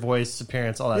character, voice,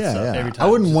 appearance, all that stuff. Every time I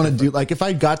wouldn't want to do like if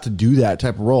I got to do that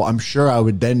type of role, I'm sure I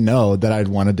would then know that I'd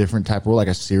want a different type of role, like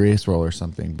a serious role or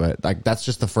something. But like that's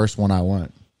just the first one I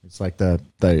want. It's like the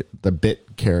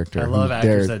bit character. I love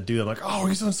actors that do that. I'm like, oh,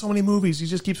 he's done so many movies. He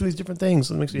just keeps doing these different things.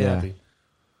 So it makes me happy.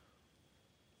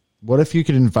 What if you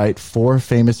could invite 4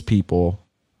 famous people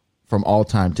from all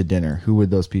time to dinner? Who would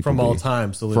those people be? From all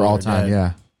time. So for all time,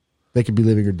 yeah. They could be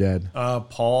living or dead.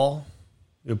 Paul,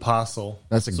 the Apostle.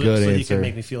 That's a good answer. So he can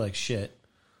make me feel like shit.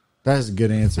 That is a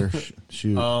good answer.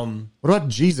 Shoot. What about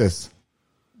Jesus?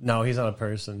 No, he's not a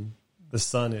person. The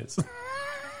Son is.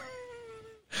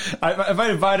 If I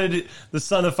invited the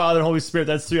Son, the Father, and Holy Spirit,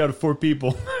 that's 3 out of 4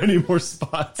 people. I need more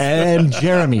spots. And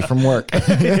Jeremy from work. The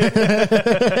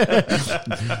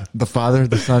Father,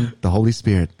 the Son, the Holy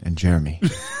Spirit, and Jeremy.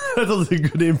 That sounds like a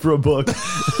good name for a book. It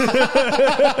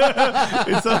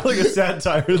sounds like a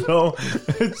satire, though.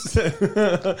 It's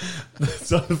the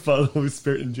Son, the Father, Holy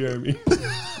Spirit, and Jeremy.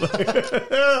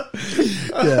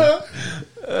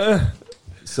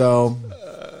 So,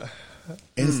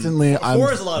 instantly,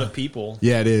 4 is a lot of people.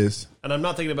 Yeah, it is. And I'm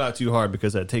not thinking about it too hard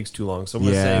because that takes too long. So I'm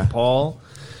going to say Paul.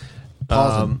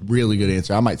 Paul's a really good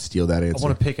answer. I might steal that answer. I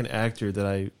want to pick an actor that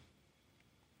I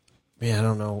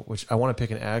don't know which. I want to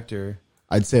pick an actor.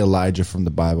 I'd say Elijah from the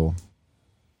Bible.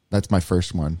 That's my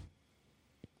first one.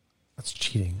 That's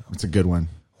cheating. It's a good one.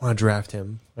 I want to draft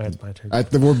him. That's my turn.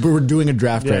 We're doing a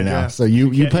draft right now. So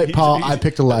you picked Paul. I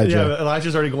picked Elijah. Yeah,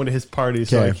 Elijah's already going to his party,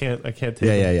 so I can't take him.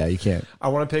 Yeah. You can't. I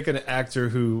want to pick an actor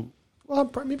who,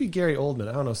 maybe Gary Oldman.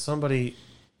 I don't know, somebody,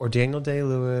 or Daniel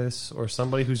Day-Lewis, or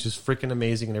somebody who's just freaking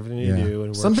amazing in everything they do.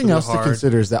 And something really else hard. to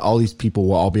consider is that all these people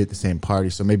will all be at the same party.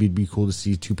 So maybe it'd be cool to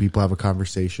see 2 people have a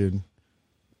conversation.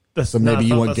 So maybe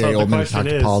you want Gary Oldman to talk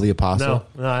to Paul the Apostle.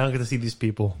 No, I don't get to see these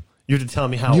people. You have to tell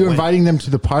me how. You're inviting them to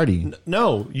the party.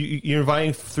 No, you're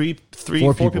inviting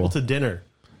 4 people to dinner.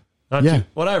 Not 2.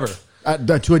 Whatever.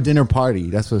 To a dinner party.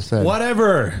 That's what it said.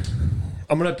 Whatever.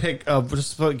 I'm gonna pick.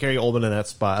 Just put Gary Oldman in that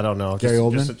spot. I don't know. Gary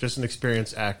Oldman, just an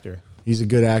experienced actor. He's a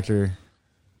good actor.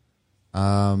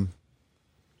 My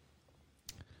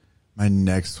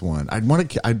next one. I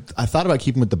thought about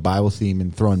keeping with the Bible theme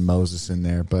and throwing Moses in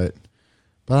there, but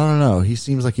I don't know. He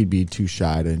seems like he'd be too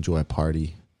shy to enjoy a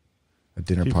party. A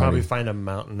dinner He'd party. probably find a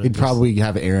mountain. He'd probably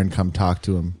have Aaron come talk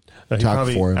to him. For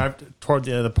him. Toward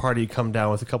the end of the party, come down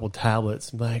with a couple tablets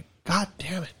and be like, God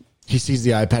damn it. He sees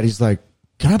the iPad. He's like,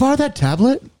 can I borrow that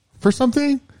tablet for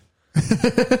something?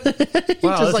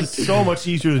 Wow, this is so much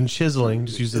easier than chiseling.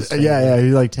 Just use this. Yeah.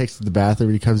 He takes to the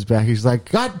bathroom. He comes back. He's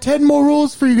like, got 10 more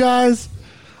rules for you guys.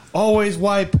 Always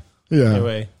wipe. Yeah.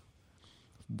 Anyway.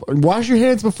 Wash your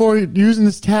hands before using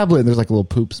this tablet. There's like a little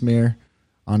poop smear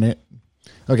on it.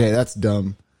 Okay, that's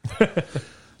dumb.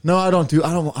 No, I want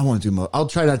to do. I'll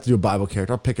try not to do a Bible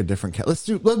character. I'll pick a different cat.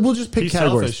 We'll just pick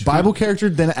categories. Selfish. Bible character,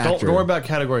 then actor. Don't worry about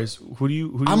categories. Who do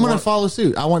you I'm going to follow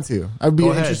suit. I want to. It would be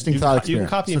an interesting thought experiment. You can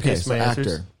copy and paste my answers.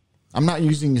 Actor. I'm not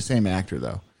using the same actor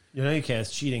though. You know you can't.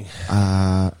 It's cheating.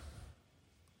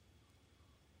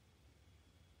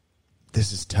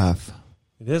 This is tough.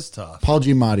 It is tough. Paul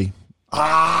Giamatti.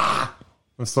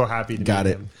 I'm so happy to Got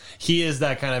meet it. him. He is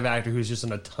that kind of actor who's just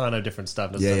in a ton of different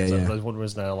stuff. Yeah. That's one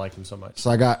reason I like him so much.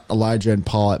 So I got Elijah and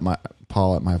Paul at my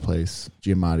place.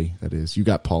 Giamatti, that is. You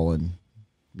got Paul and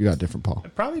you got different Paul.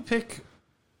 I'd probably pick.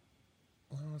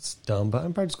 Well, it's dumb, but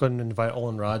I'm probably just going to invite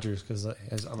Olin Rogers because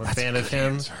I'm a fan of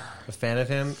him. A fan of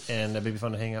him, and it'd be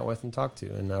fun to hang out with and talk to.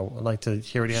 And I would like to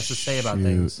hear what he has to say about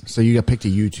things. So you got picked a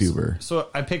YouTuber. So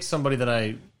I picked somebody that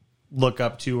I look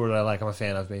up to or that I like. I'm a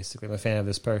fan of, basically. I'm a fan of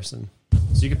this person.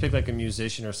 So you can pick like a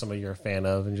musician or somebody you're a fan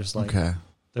of, and just like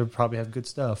they probably have good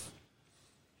stuff.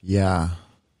 Yeah.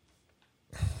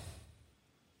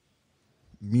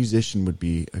 Musician would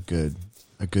be a good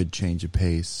change of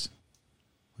pace.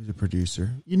 Who's a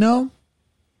producer?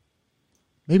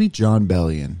 Maybe John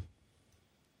Bellion.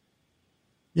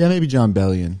 Yeah, maybe John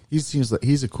Bellion. He seems like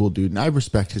he's a cool dude, and I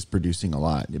respect his producing a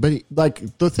lot. But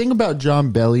the thing about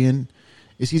John Bellion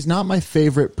is he's not my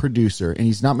favorite producer, and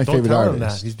he's not my favorite tell artist. him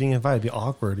that. He's being invited. It'd be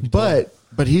awkward. But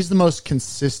he's the most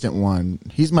consistent one.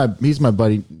 He's my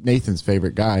buddy Nathan's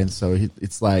favorite guy, and so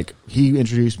it's like he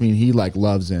introduced me, and he like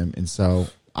loves him, and so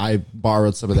I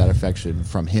borrowed some of that affection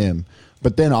from him.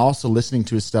 But then also listening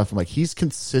to his stuff, I'm like, he's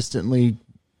the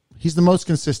most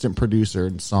consistent producer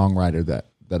and songwriter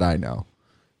that I know.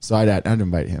 So I'd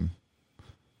invite him.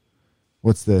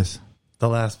 What's this? The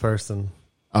last person.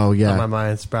 Oh, yeah. On my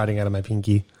mind, sprouting out of my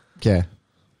pinky. Okay.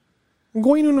 I'm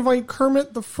going to invite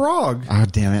Kermit the Frog. Oh,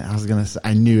 damn it. I was going to say,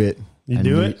 I knew it.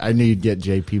 I knew you'd get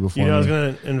JP before me. I was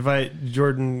going to invite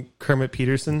Jordan Kermit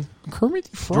Peterson. Kermit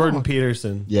the Frog. Jordan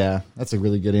Peterson. Yeah, that's a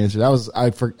really good answer. I was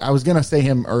going to say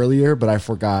him earlier, but I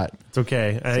forgot. It's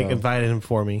okay. I invited him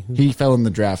for me. He fell in the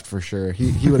draft for sure.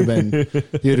 He would have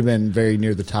been very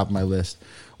near the top of my list.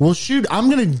 Well, shoot, I'm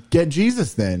going to get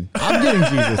Jesus then. I'm getting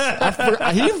Jesus.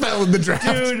 He fell in the draft.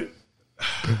 Dude.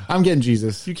 I'm getting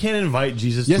Jesus. You can't invite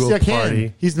Jesus to a party.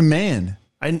 Can. He's the man.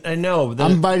 I know.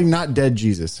 I'm inviting not dead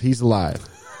Jesus. He's alive.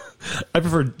 I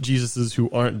prefer Jesuses who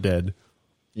aren't dead.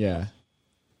 Yeah.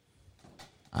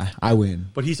 I win.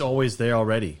 But he's always there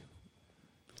already.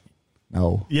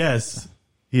 No. Yes.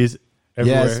 He is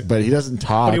everywhere. Yes, but he doesn't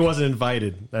talk. But he wasn't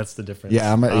invited. That's the difference.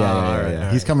 Yeah,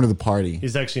 yeah. He's coming to the party.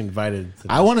 He's actually invited.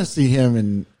 I want to see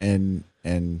him and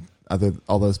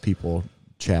all those people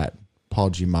chat. Paul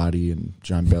Giamatti and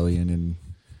John Bellion and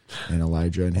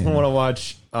Elijah and him. I want to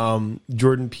watch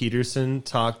Jordan Peterson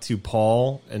talk to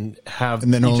Paul and have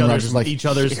then each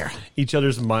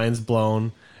other's minds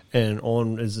blown, and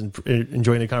Owen is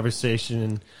enjoying the conversation,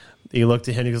 and he looked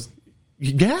at him and he goes,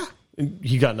 yeah. And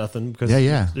he got nothing because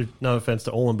no offense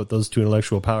to Olin, but those two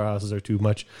intellectual powerhouses are too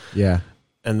much. Yeah.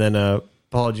 And then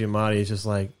Paul Giamatti is just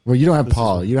like, well, you don't have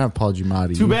Paul. You don't have Paul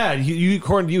Giamatti. Too bad. You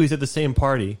according to you, he's at the same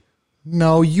party.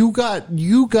 No, you got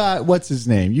what's his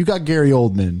name? You got Gary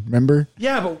Oldman. Remember?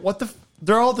 Yeah, but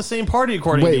they're all at the same party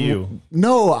according to you.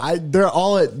 No, they're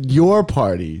all at your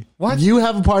party. What? You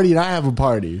have a party and I have a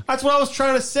party. That's what I was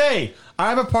trying to say. I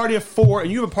have a party of 4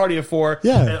 and you have a party of 4.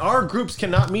 Yeah. And our groups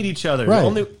cannot meet each other.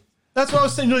 Right. That's what I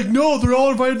was saying. You're like, no, they're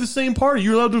all invited to the same party.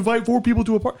 You're allowed to invite 4 people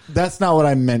to a party. That's not what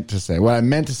I meant to say. What I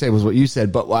meant to say was what you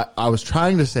said. But what I was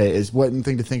trying to say is one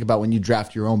thing to think about when you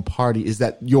draft your own party is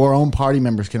that your own party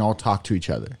members can all talk to each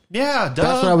other. Yeah, duh.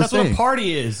 That's what I was That's saying. what a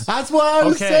party is. That's what I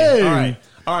was saying.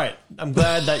 All right. I'm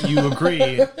glad that you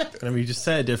agree. And we just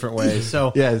said it a different way.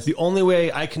 So yes. The only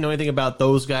way I can know anything about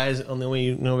those guys, the only way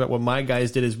you know about what my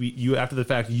guys did is you after the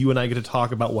fact, you and I get to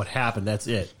talk about what happened. That's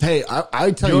it. Hey,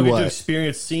 I tell you what. You don't get to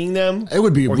experience seeing them. It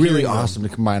would be really awesome to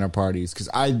combine our parties because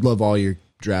I love all your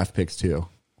draft picks too.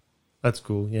 That's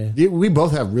cool, yeah. We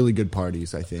both have really good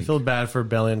parties, I think. I feel bad for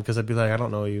Bellion because I'd be like, I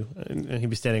don't know you. And he'd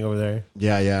be standing over there.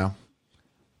 Yeah.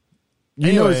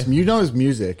 You know his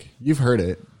music. You've heard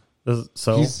it.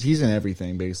 So he's in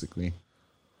everything basically.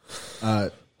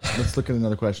 Let's look at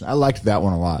another question. I liked that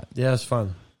one a lot. Yeah, it's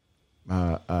fun.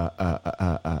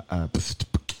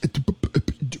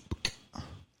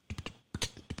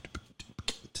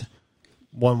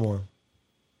 One more.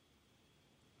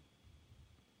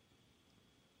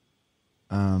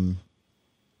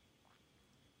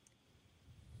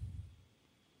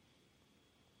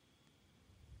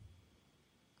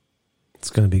 It's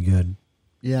gonna be good.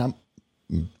 Yeah.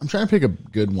 I'm trying to pick a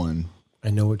good one. I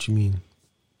know what you mean.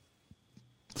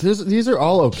 These are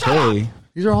all okay.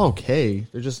 These are all okay.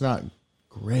 They're just not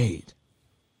great.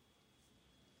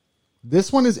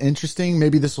 This one is interesting.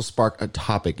 Maybe this will spark a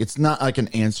topic. It's not like an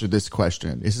answer this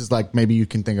question. This is like maybe you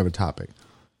can think of a topic.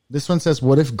 This one says,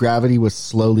 what if gravity was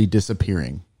slowly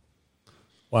disappearing?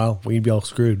 Wow, we'd be all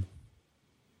screwed.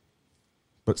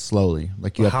 But slowly.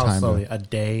 Like you have How time. slowly? A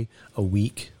day, a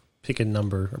week? Pick a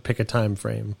number or pick a time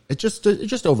frame. It's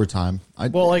just over time.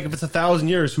 Well, like if it's 1,000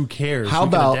 years, who cares? How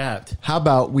We can about adapt. how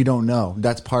about we don't know?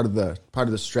 That's part of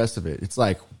the stress of it. It's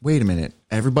like, wait a minute,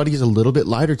 everybody's a little bit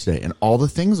lighter today, and all the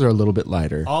things are a little bit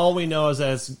lighter. All we know is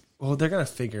that it's they're gonna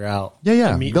figure out.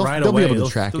 Yeah. They'll They'll be able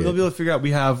to track it. They'll be able to figure out.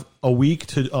 We have a week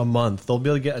to a month. They'll be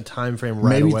able to get a time frame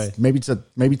right away. Maybe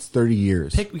it's 30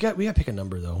 years. We got to pick a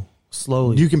number though.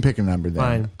 Slowly. You can pick a number then.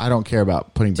 Fine. I don't care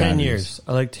about putting 10 boundaries. years.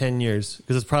 I like 10 years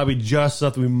because it's probably just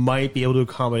enough that we might be able to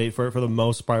accommodate for it for the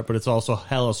most part, but it's also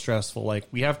hella stressful. Like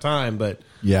we have time, but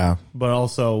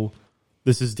also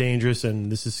this is dangerous and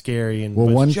this is scary. And well,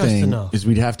 but one it's just thing enough. is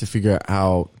we'd have to figure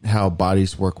out how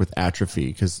bodies work with atrophy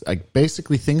because like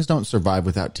basically things don't survive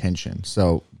without tension.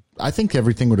 So I think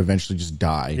everything would eventually just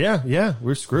die. Yeah,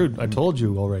 we're screwed. I told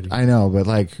you already. I know, but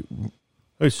like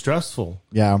It's stressful.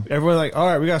 yeah, Everyone's like, all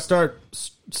right, we got to start.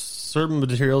 Certain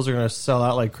materials are going to sell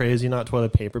out like crazy, not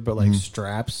toilet paper, but like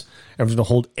straps. Everyone's going to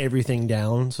hold everything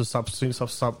down. So stop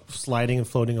sliding and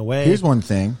floating away. here's one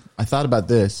thing. I thought about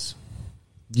this.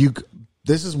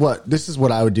 This is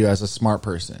what I would do as a smart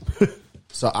person.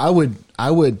 So I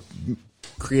would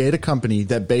create a company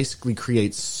that basically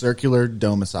creates circular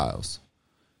domiciles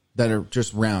that are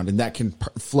just round and that can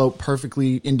float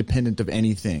perfectly independent of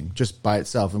anything just by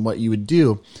itself. And what you would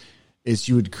do is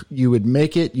you would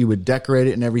make it, you would decorate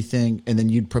it and everything, and then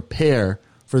you'd prepare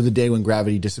for the day when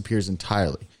gravity disappears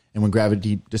entirely. And when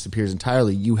gravity disappears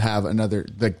entirely, you have another,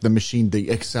 like the machine,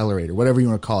 the accelerator, whatever you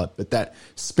want to call it, but that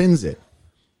spins it.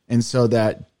 And so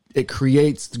that it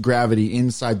creates the gravity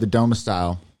inside the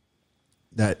domicile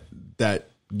that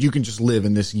you can just live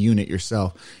in this unit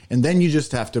yourself. And then you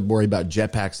just have to worry about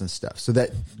jetpacks and stuff. So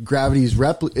that gravity is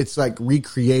it's like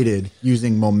recreated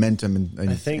using momentum and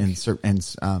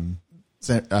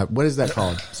what is that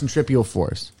called? Centripetal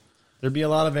force. There'd be a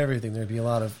lot of everything. There'd be a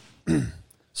lot of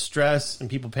stress and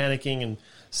people panicking and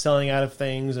selling out of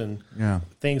things and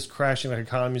things crashing, like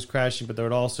economies crashing, but there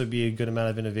would also be a good amount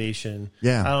of innovation.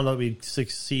 Yeah. I don't know if we'd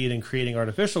succeed in creating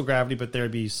artificial gravity, but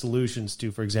there'd be solutions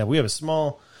to, for example, we have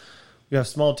small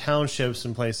townships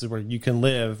and places where you can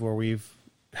live where we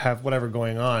have whatever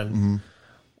going on,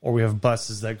 or we have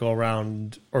buses that go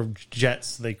around or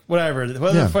jets, like whatever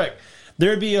the fuck.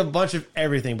 There'd be a bunch of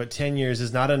everything, but 10 years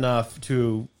is not enough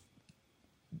to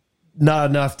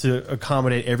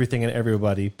accommodate everything and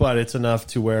everybody, but it's enough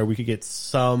to where we could get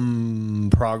some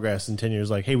progress in 10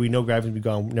 years. Like, hey, we know gravity will be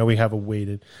gone. Now we have a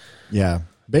weighted. Yeah.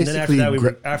 Basically, and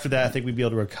then after that, I think we'd be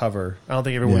able to recover. I don't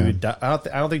think everyone would die. I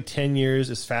don't think 10 years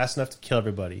is fast enough to kill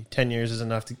everybody. 10 years is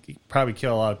enough to probably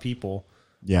kill a lot of people.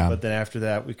 Yeah. But then after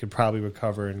that, we could probably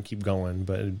recover and keep going,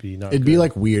 but it'd be not It'd be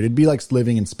like weird. It'd be like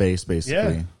living in space,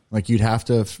 basically. Yeah. Like you'd have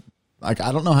to, like,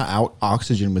 I don't know how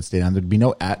oxygen would stay down. There'd be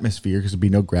no atmosphere because there'd be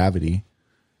no gravity.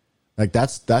 Like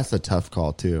that's a tough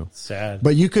call too. Sad.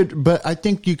 But I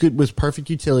think you could, with perfect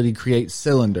utility, create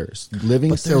cylinders,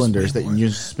 living cylinders that you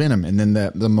just spin them, and then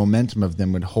the momentum of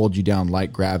them would hold you down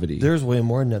like gravity. There's way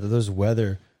more than that. There's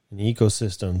weather and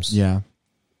ecosystems. Yeah.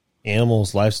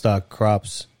 Animals, livestock,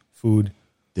 crops, food.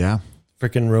 Yeah.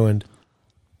 Freaking ruined.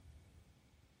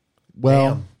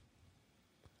 Well. Damn.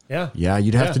 Yeah. Yeah,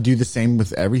 you'd have to do the same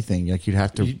with everything. Like you'd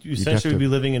have to. You essentially would be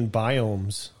living in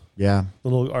biomes. Yeah.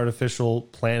 Little artificial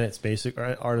planets,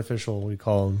 artificial, what do you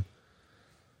call them?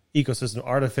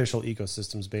 Artificial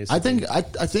ecosystems, basically.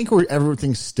 I think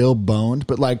everything's still boned,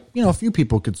 but like, a few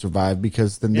people could survive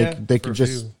because then they could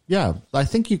just, I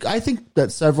think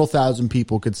that several thousand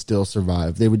people could still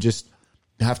survive. They would just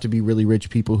have to be really rich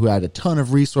people who had a ton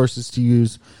of resources to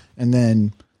use. And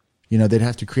then, they'd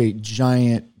have to create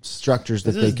giant structures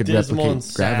that they could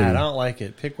replicate gravity. I don't like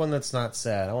it. Pick one that's not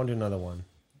sad. I want to do another one.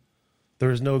 There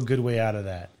is no good way out of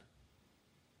that.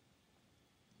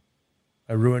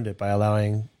 I ruined it by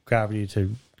allowing gravity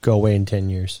to go away in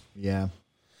 10 years. Yeah.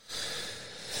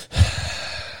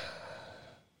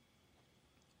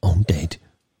 On dead.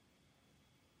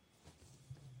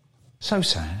 So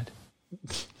sad.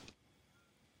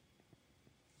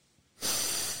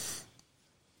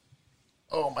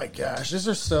 Oh my gosh.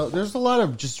 There's a lot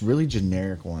of just really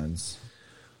generic ones.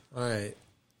 All right.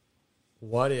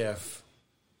 What if?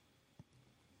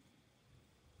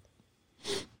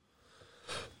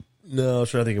 No, I'm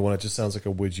trying to think of one that just sounds like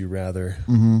a would you rather.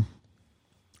 Mm-hmm.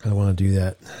 I don't want to do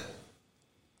that.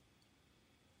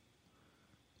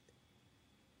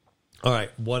 All right.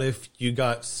 What if you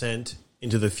got sent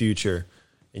into the future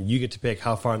and you get to pick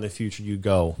how far in the future you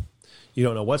go? You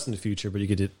don't know what's in the future, but you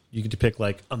get to pick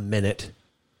like a minute.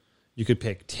 You could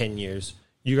pick 10 years.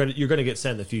 You're gonna get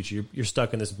sent in the future. You're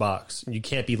stuck in this box, and you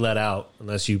can't be let out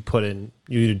unless you put in.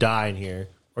 You either die in here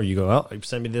or you go, oh,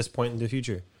 send me to this point in the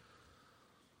future.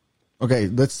 Okay,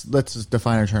 let's just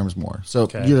define our terms more. So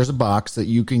there's a box that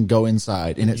you can go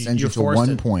inside, and it sends you to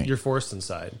one point. You're forced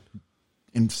inside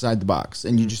the box,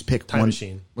 and you just pick time one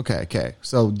machine. Okay.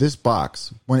 So this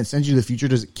box, when it sends you to the future,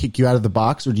 does it kick you out of the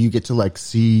box, or do you get to like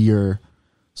see your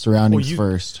surroundings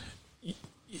first?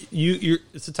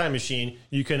 It's a time machine.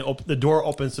 You can open the door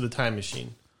opens to the time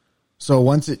machine. So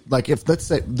once it if let's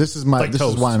say this is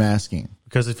why I'm asking,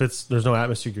 because if there's no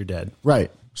atmosphere, you're dead. Right.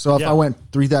 So if I went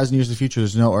 3,000 years in the future,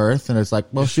 there's no Earth, and it's like,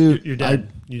 well, shoot, you're dead.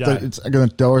 You die.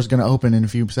 The door's going to open in a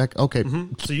few seconds. Okay.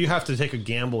 Mm-hmm. So you have to take a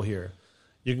gamble here.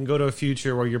 You can go to a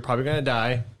future where you're probably going to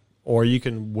die, or you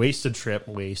can waste a trip,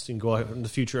 and go out in the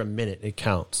future a minute. It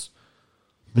counts,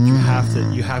 but you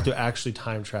have to actually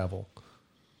time travel.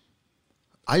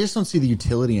 I just don't see the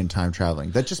utility in time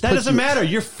traveling. That doesn't matter.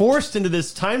 You're forced into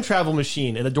this time travel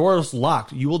machine, and the door is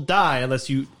locked. You will die unless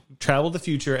you travel the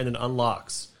future and it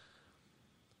unlocks.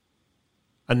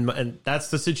 And that's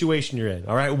the situation you're in.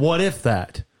 All right. What if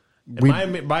that?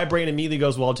 My brain immediately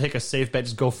goes, well, I'll take a safe bet.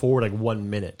 Just go forward like 1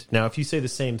 minute. Now, if you say the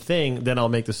same thing, then I'll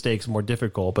make the stakes more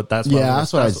difficult. But that's what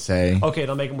I'd say. Okay,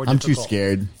 it'll make it more I'm difficult. too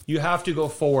scared. You have to go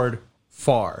forward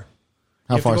far.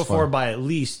 How far? You have to go forward by at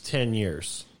least 10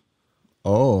 years.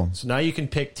 Oh. So now you can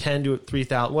pick 10 to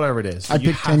 3,000, whatever it is. I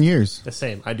pick 10 years. The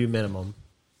same. I do minimum.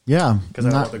 Yeah. Because I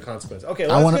don't want the consequence. Okay,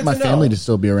 well, I want my family to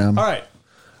still be around. All right.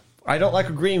 I don't like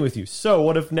agreeing with you. So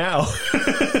what if now?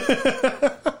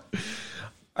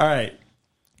 All right.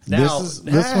 Now this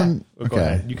one. Okay. Go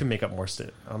ahead. You can make up more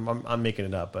shit. I'm making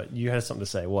it up, but you had something to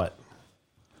say. What?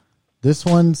 This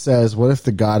one says, "What if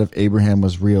the God of Abraham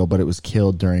was real, but it was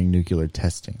killed during nuclear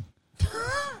testing?"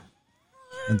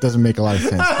 It doesn't make a lot of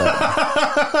sense. But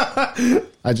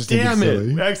I just think it's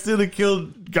silly. We accidentally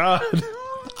killed God.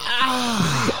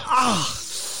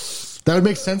 That would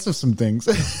make sense of some things.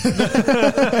 No,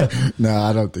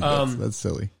 I don't think that's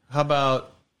silly. How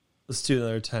about let's do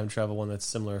another time travel one that's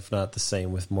similar, if not the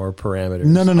same, with more parameters.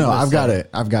 No. I've got it.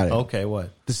 Okay, what?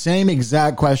 The same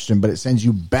exact question, but it sends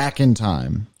you back in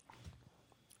time.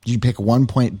 You pick 1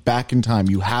 point back in time.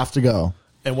 You have to go.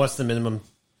 And what's the minimum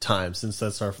time? Since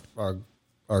that's our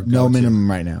no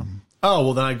minimum right now. Oh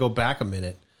well, then I'd go back a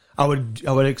minute. I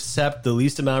would accept the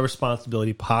least amount of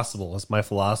responsibility possible. That's my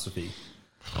philosophy.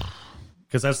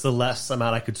 Because that's the less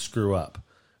amount I could screw up.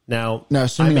 Now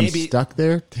assuming I'm stuck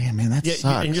there, damn man, that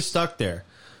sucks. And you're stuck there.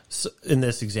 So, in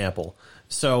this example,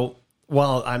 so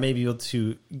while I may be able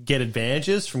to get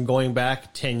advantages from going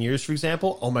back 10 years, for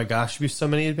example, oh my gosh, there'd be so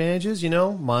many advantages,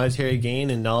 monetary gain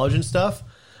and knowledge and stuff.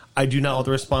 I do not want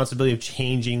the responsibility of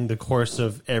changing the course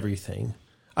of everything.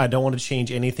 I don't want to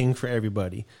change anything for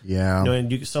everybody. Yeah,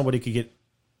 and somebody could get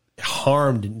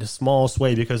harmed in the smallest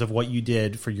way because of what you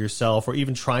did for yourself, or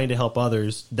even trying to help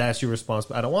others. That's your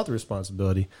responsibility. I don't want the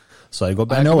responsibility, so I go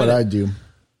back. I know what I'd do.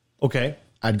 Okay,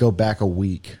 I'd go back a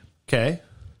week. Okay,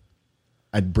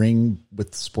 I'd bring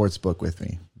with the sports book with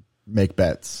me, make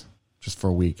bets just for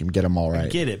a week and get them all right. I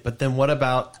get it, but then what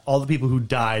about all the people who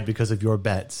died because of your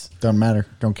bets? Doesn't matter.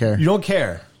 Don't care. You don't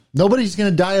care. Nobody's going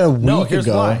to die a week here's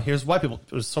ago. Why. Here's why people.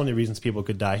 There's so many reasons people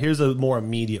could die. Here's a more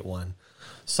immediate one.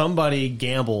 Somebody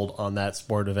gambled on that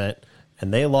sport event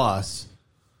and they lost,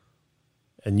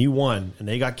 and you won, and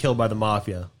they got killed by the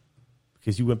mafia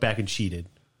because you went back and cheated.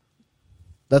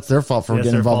 That's their fault for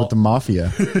getting involved with the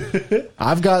mafia.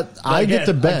 I get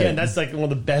to bet. Again, that's like one of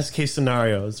the best case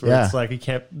scenarios where it's like you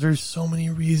can't. There's so many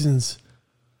reasons.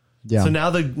 Yeah. So now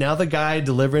the guy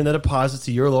delivering the deposits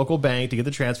to your local bank to get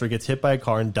the transfer gets hit by a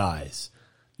car and dies.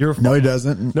 No, he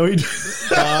doesn't. No, he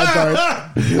doesn't.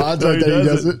 Odds are that he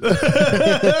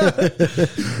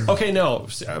doesn't. Okay, no,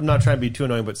 I'm not trying to be too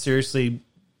annoying, but seriously,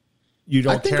 you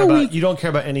don't care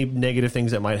about any negative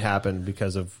things that might happen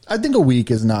because of. I think a week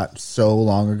is not so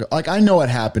long ago. Like, I know what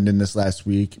happened in this last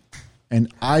week,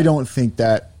 and I don't think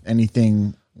that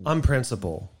anything. On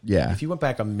principle, yeah. If you went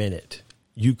back a minute,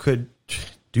 you could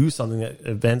do something that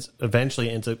eventually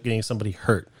ends up getting somebody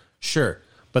hurt. Sure.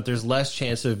 But there's less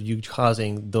chance of you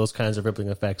causing those kinds of rippling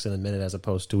effects in a minute as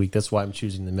opposed to a week. That's why I'm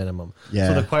choosing the minimum. Yeah.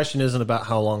 So the question isn't about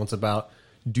how long. It's about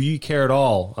Do you care at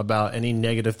all about any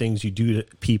negative things you do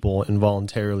to people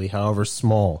involuntarily, however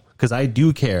small? Because I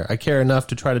do care. I care enough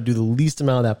to try to do the least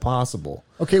amount of that possible.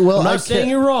 Okay, well, I'm not saying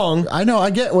you're wrong. I know. I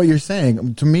get what you're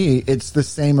saying. To me, it's the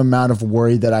same amount of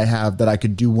worry that I have that I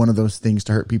could do one of those things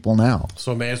to hurt people now.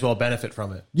 So I may as well benefit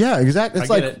from it. Yeah, exactly.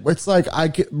 It's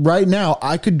like right now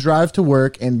I could drive to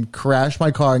work and crash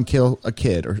my car and kill a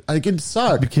kid, or I could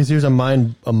suck. Because here's a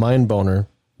mind boner.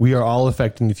 We are all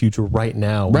affecting the future right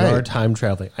now. We Right. are time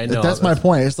traveling. I know. That's my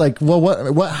point. It's like, well,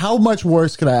 what? How much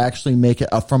worse could I actually make it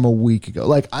from a week ago?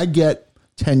 Like, I get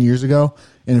 10 years ago,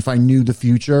 and if I knew the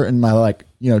future and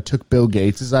took Bill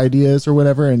Gates' ideas or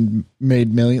whatever and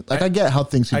made millions, I get how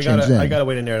things could change. I got a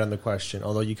way to narrow down the question,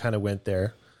 although you kind of went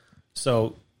there.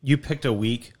 So you picked a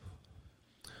week.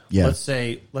 Yeah. Let's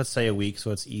say a week, so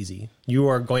it's easy. You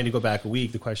are going to go back a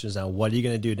week. The question is now, what are you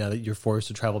going to do now that you're forced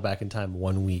to travel back in time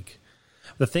 1 week?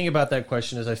 The thing about that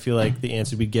question is I feel like the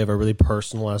answer we give are really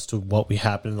personal as to what we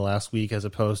happened in the last week, as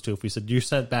opposed to if we said, you're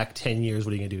sent back 10 years,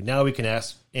 what are you going to do? Now we can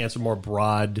answer more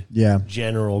broad,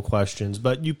 general questions,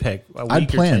 but you pick a week I'd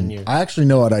plan. or 10 years. I actually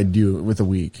know what I'd do with a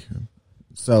week.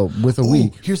 So with a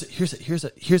week. Here's a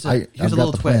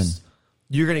little twist.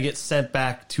 You're going to get sent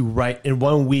back to in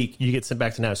 1 week, you get sent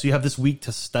back to now. So you have this week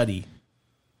to study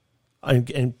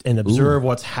and observe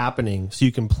what's happening so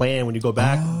you can plan when you go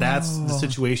back. That's the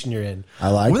situation you're in. I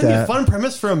like Wouldn't that. it be a fun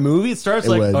premise for a movie? It starts It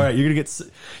would. all right, you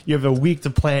have a week to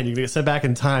plan. You're going to get sent back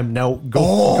in time. Now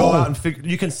go out and figure.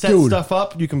 You can set stuff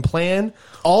up. You can plan.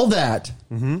 All that.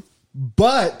 Mm-hmm.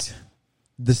 But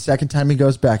the second time he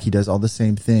goes back, he does all the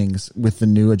same things with the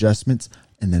new adjustments.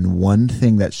 And then one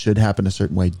thing that should happen a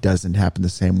certain way doesn't happen the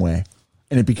same way.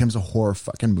 And it becomes a horror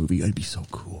fucking movie. It'd be so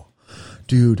cool.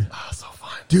 Dude. So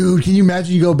fun. Dude, can you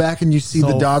imagine you go back and you see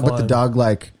the dog, but the fun.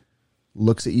 dog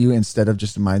looks at you instead of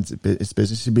just minds its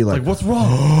business? You'd be like, what's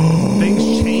wrong? Things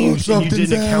change and you something's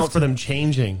didn't account after. for them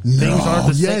changing. Things aren't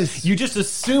the yes. same. You just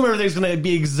assume everything's going to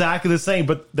be exactly the same,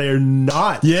 but they're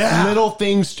not. Yeah. Little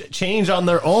things change on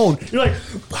their own. You're like,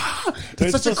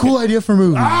 that's such a cool idea for a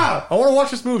movie. I want to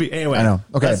watch this movie. Anyway, I know.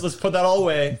 Okay. Let's put that all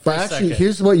away. But actually,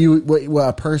 here's what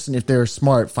a person, if they're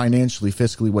smart financially,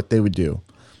 fiscally, what they would do.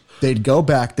 They'd go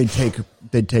back. They'd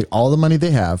take all the money they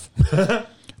have.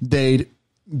 they'd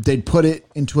put it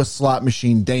into a slot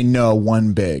machine. They know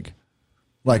one big,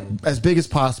 like as big as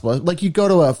possible. Like you go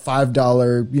to a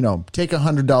 $5, take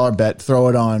 $100 bet, throw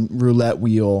it on roulette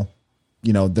wheel,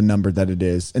 the number that it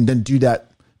is, and then do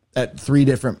that at 3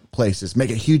 different places.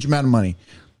 Make a huge amount of money.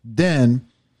 Then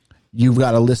you've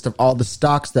got a list of all the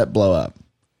stocks that blow up,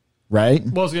 right?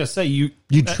 Well, I was going to say you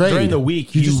trade during the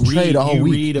week. You just trade all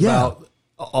week. Read about.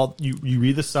 You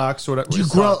read the stocks sort of. You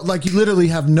grow like you literally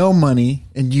have no money,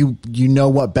 and you know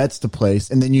what bets to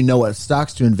place, and then you know what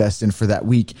stocks to invest in for that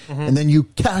week, and then you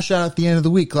cash out at the end of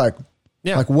the week. Like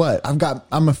what? I'm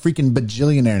a freaking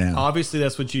bajillionaire now. Obviously,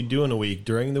 that's what you do in a week.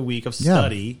 During the week of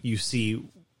study, you see.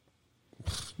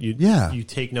 You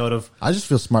take note of. I just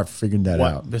feel smart for figuring that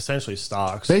out. Essentially,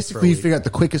 stocks. Basically, you figure out the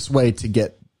quickest way to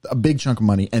get a big chunk of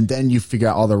money, and then you figure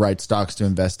out all the right stocks to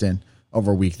invest in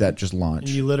over a week that just launched.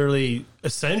 And you literally,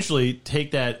 essentially,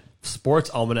 take that sports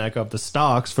almanac of the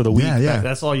stocks for the week. Yeah.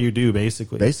 That's all you do,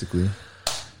 basically.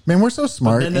 Man, we're so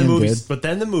smart. But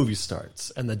then the movie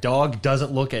starts, and the dog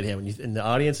doesn't look at him, and the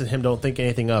audience and him don't think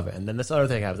anything of it. And then this other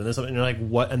thing happens, and you're like,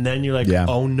 what? And then you're like,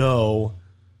 oh no.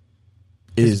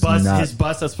 His bus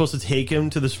that's supposed to take him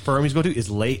to this firm he's going to is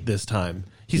late this time.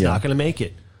 He's not going to make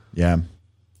it. Yeah.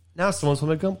 Now someone's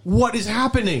going to come, what is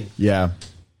happening? Yeah.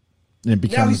 And it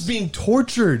becomes, now he's being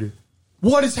tortured.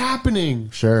 What is happening?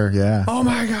 Sure, yeah. Oh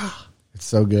my God. It's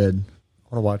so good.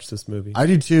 I want to watch this movie. I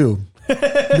do too.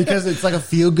 Because it's like a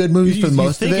feel-good movie for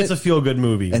most of it. You think it's a feel-good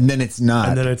movie. And then it's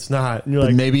not. And you're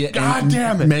like, maybe God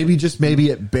damn it. Maybe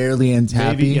it barely ends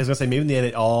happy. I was going to say, maybe in the end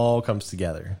it all comes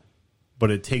together. But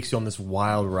it takes you on this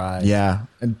wild ride. Yeah.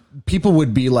 And people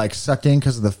would be like sucked in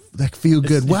because of the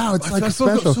feel-good. Wow, it's like a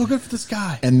special. So good for this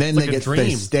guy. And then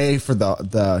they stay for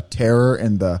the terror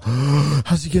and the,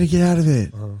 how's he going to get out of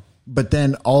it? But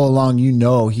then all along,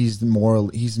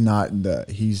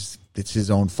 it's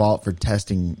his own fault for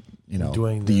testing,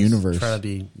 doing the universe. Trying to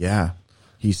be,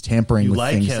 he's tampering with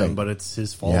things. You like him, but it's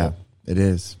his fault. Yeah, it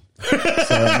is.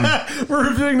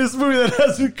 We're reviewing this movie that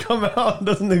hasn't come out and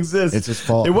doesn't exist. It's his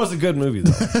fault. It was a good movie,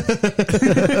 though.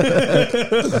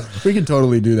 We can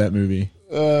totally do that movie.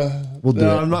 We'll do it.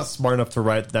 I'm not smart enough to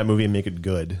write that movie and make it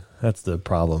good. That's the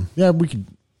problem. Yeah, we could.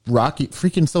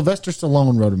 Freaking Sylvester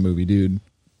Stallone wrote a movie, dude.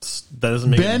 That doesn't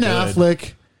make Ben it good.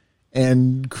 Affleck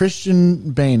and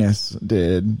Christian Banus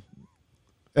did.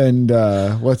 And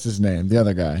what's his name? The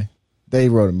other guy. They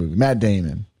wrote a movie. Matt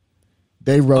Damon.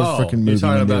 They wrote Oh, freaking movies.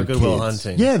 you're talking about Good Will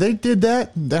Hunting. Yeah, they did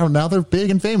that. Now they're big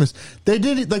and famous. They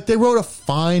did it like they wrote a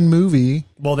fine movie.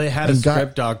 Well, they had a And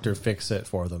script doctor fix it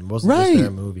for them. It wasn't Right. just their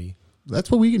movie.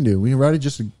 That's what we can do. We can write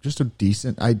just a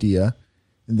decent idea,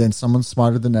 and then someone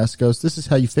smarter than us goes, "This is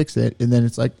how you fix it." And then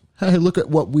it's like, "Hey, look at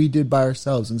what we did by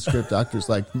ourselves." And the script doctor's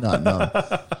like, "No."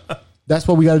 That's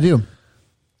what we got to do.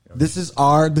 This is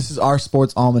our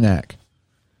sports almanac.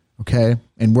 Okay,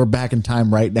 and we're back in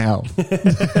time right now.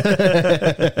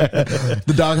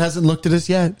 The dog hasn't looked at us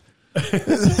yet.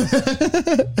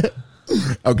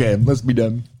 Okay, let's be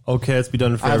done. Okay, let's be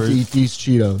done I have forever. to eat these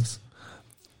Cheetos.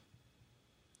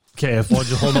 Okay, if we'll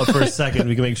just hold up for a second,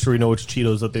 we can make sure we know which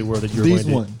Cheetos that they were that you're These going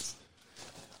to. ones.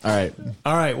 All right.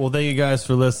 All right. Well, thank you guys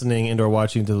for listening and or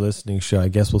watching the listening show. I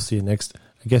guess we'll see you next.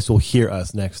 I guess you'll hear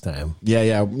us next time.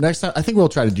 Yeah. Next time, I think we'll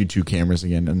try to do 2 cameras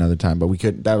again another time, but we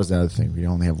could. That was the other thing. We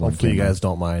only have one. Hopefully, you camera. guys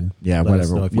don't mind. Yeah, Let us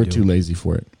know whatever. if you We're do. too lazy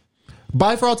for it.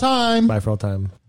 Bye for all time. Bye for all time.